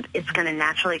expand. It's going to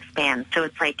naturally expand. So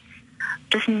it's like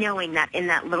just knowing that in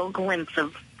that little glimpse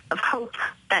of hope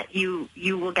that you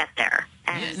will get there.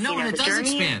 And, yeah, no, and it does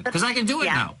expand because I can do it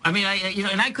now. I mean,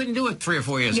 and I couldn't do it 3 or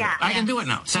 4 years ago. I can do it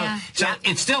now. So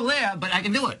it's still there, but I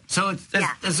can do it. So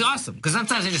it's awesome because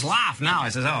sometimes I just laugh now. I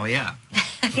says, oh, yeah.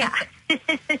 Yeah.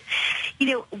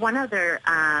 One other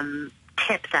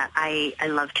tip that I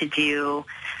love to do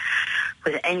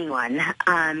with anyone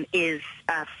is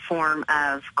a form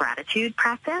of gratitude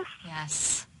practice.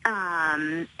 Yes.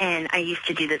 And I used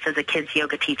to do this as a kids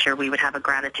yoga teacher. We would have a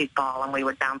gratitude ball and we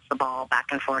would bounce the ball back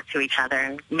and forth to each other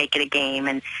and make it a game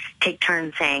and take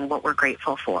turns saying what we're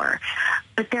grateful for.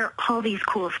 But there are all these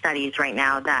cool studies right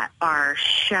now that are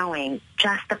showing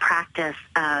just the practice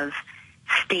of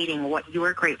stating what you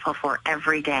are grateful for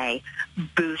every day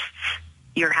boosts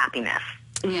your happiness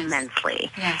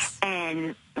immensely. Yes.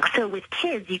 And so with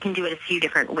kids, you can do it a few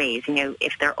different ways.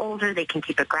 If they're older, they can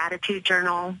keep a gratitude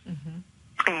journal. Mm-hmm.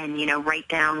 And, write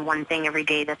down one thing every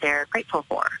day that they're grateful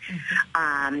for.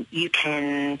 Mm-hmm. You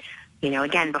can,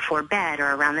 again, before bed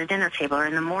or around the dinner table or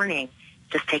in the morning,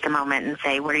 just take a moment and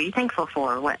say, what are you thankful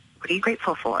for? What are you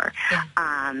grateful for?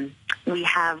 Yeah. We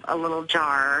have a little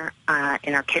jar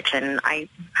in our kitchen. I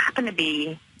happen to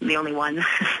be the only one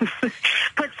who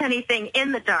puts anything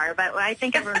in the jar, but I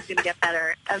think everyone's going to get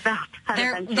better about that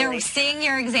eventually. They're seeing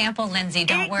your example, Lindsay.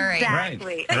 Don't worry.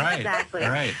 Exactly. Exactly.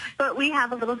 Right. But we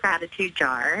have a little gratitude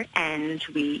jar, and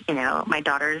we, my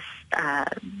daughter's,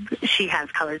 she has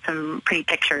colored some pretty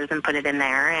pictures and put it in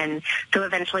there, and so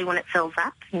eventually when it fills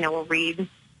up, we'll read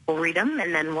them,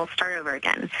 and then we'll start over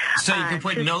again. So you can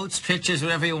put notes, pictures,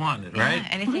 whatever you wanted, right? Yeah,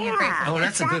 anything you're grateful for. Oh,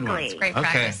 that's a good one. It's great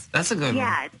practice. That's a good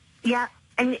one. Yeah.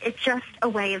 And it's just a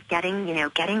way of getting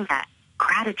that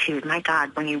gratitude. My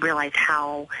God, when you realize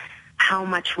how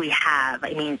much we have.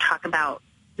 I mean, talk about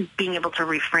being able to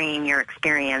reframe your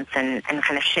experience and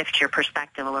kind of shift your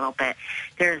perspective a little bit.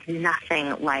 There's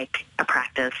nothing like a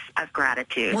practice of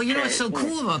gratitude. Well, what's so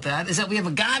cool about that is that we have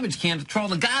a garbage can to throw all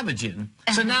the garbage in.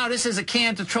 So now this is a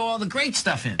can to throw all the great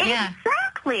stuff in. Yeah.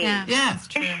 Exactly. Yeah. That's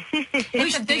true. They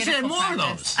should have more of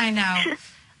those. I know.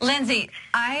 Lindsay,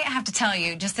 I have to tell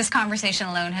you, just this conversation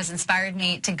alone has inspired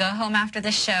me to go home after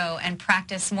this show and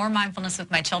practice more mindfulness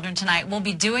with my children tonight. We'll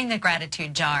be doing the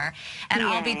gratitude jar, and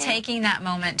I'll be taking that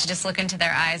moment to just look into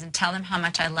their eyes and tell them how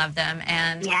much I love them.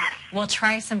 And we'll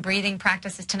try some breathing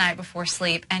practices tonight before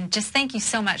sleep. And just thank you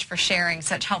so much for sharing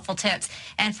such helpful tips.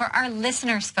 And for our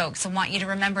listeners, folks, I want you to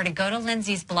remember to go to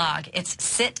Lindsay's blog. It's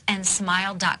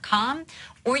sitandsmile.com.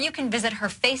 Or you can visit her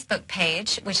Facebook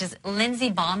page, which is Lindsay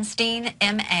Bomstein,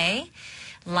 M.A.,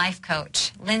 Life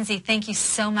Coach. Lindsay, thank you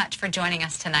so much for joining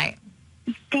us tonight.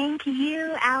 Thank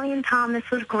you, Allie and Tom. This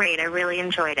was great. I really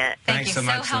enjoyed it. Thank you. So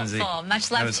much, helpful. Lindsay.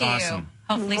 Much love to awesome. you.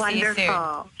 Hopefully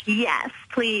Wonderful. See you soon. Yes,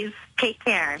 please. Take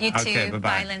care. You too. Okay, bye-bye.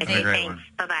 Bye, Lindsay. Have a great Thanks. one.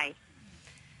 Bye-bye.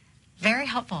 Very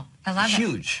helpful. I love it.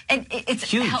 Huge. And it's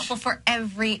Huge. helpful for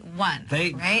everyone,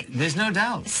 right? There's no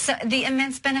doubt. So the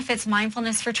immense benefits,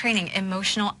 mindfulness for training,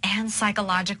 emotional and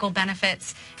psychological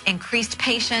benefits, increased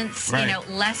patience,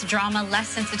 less drama, less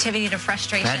sensitivity to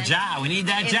frustration. That job. We need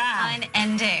that job. It's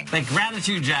unending. Like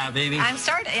gratitude job, baby. I'm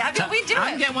starting. I mean, we do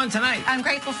I'll it. get one tonight. I'm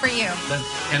grateful for you.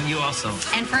 And you also.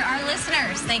 And for our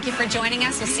listeners, thank you for joining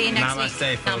us. We'll see you next week.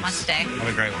 Namaste, folks. Namaste. Have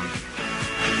a great one.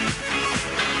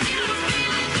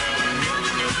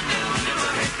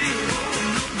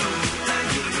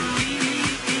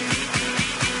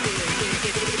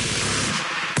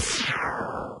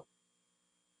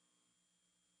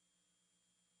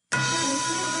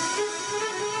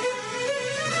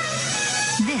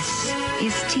 This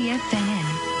is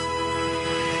TFNN.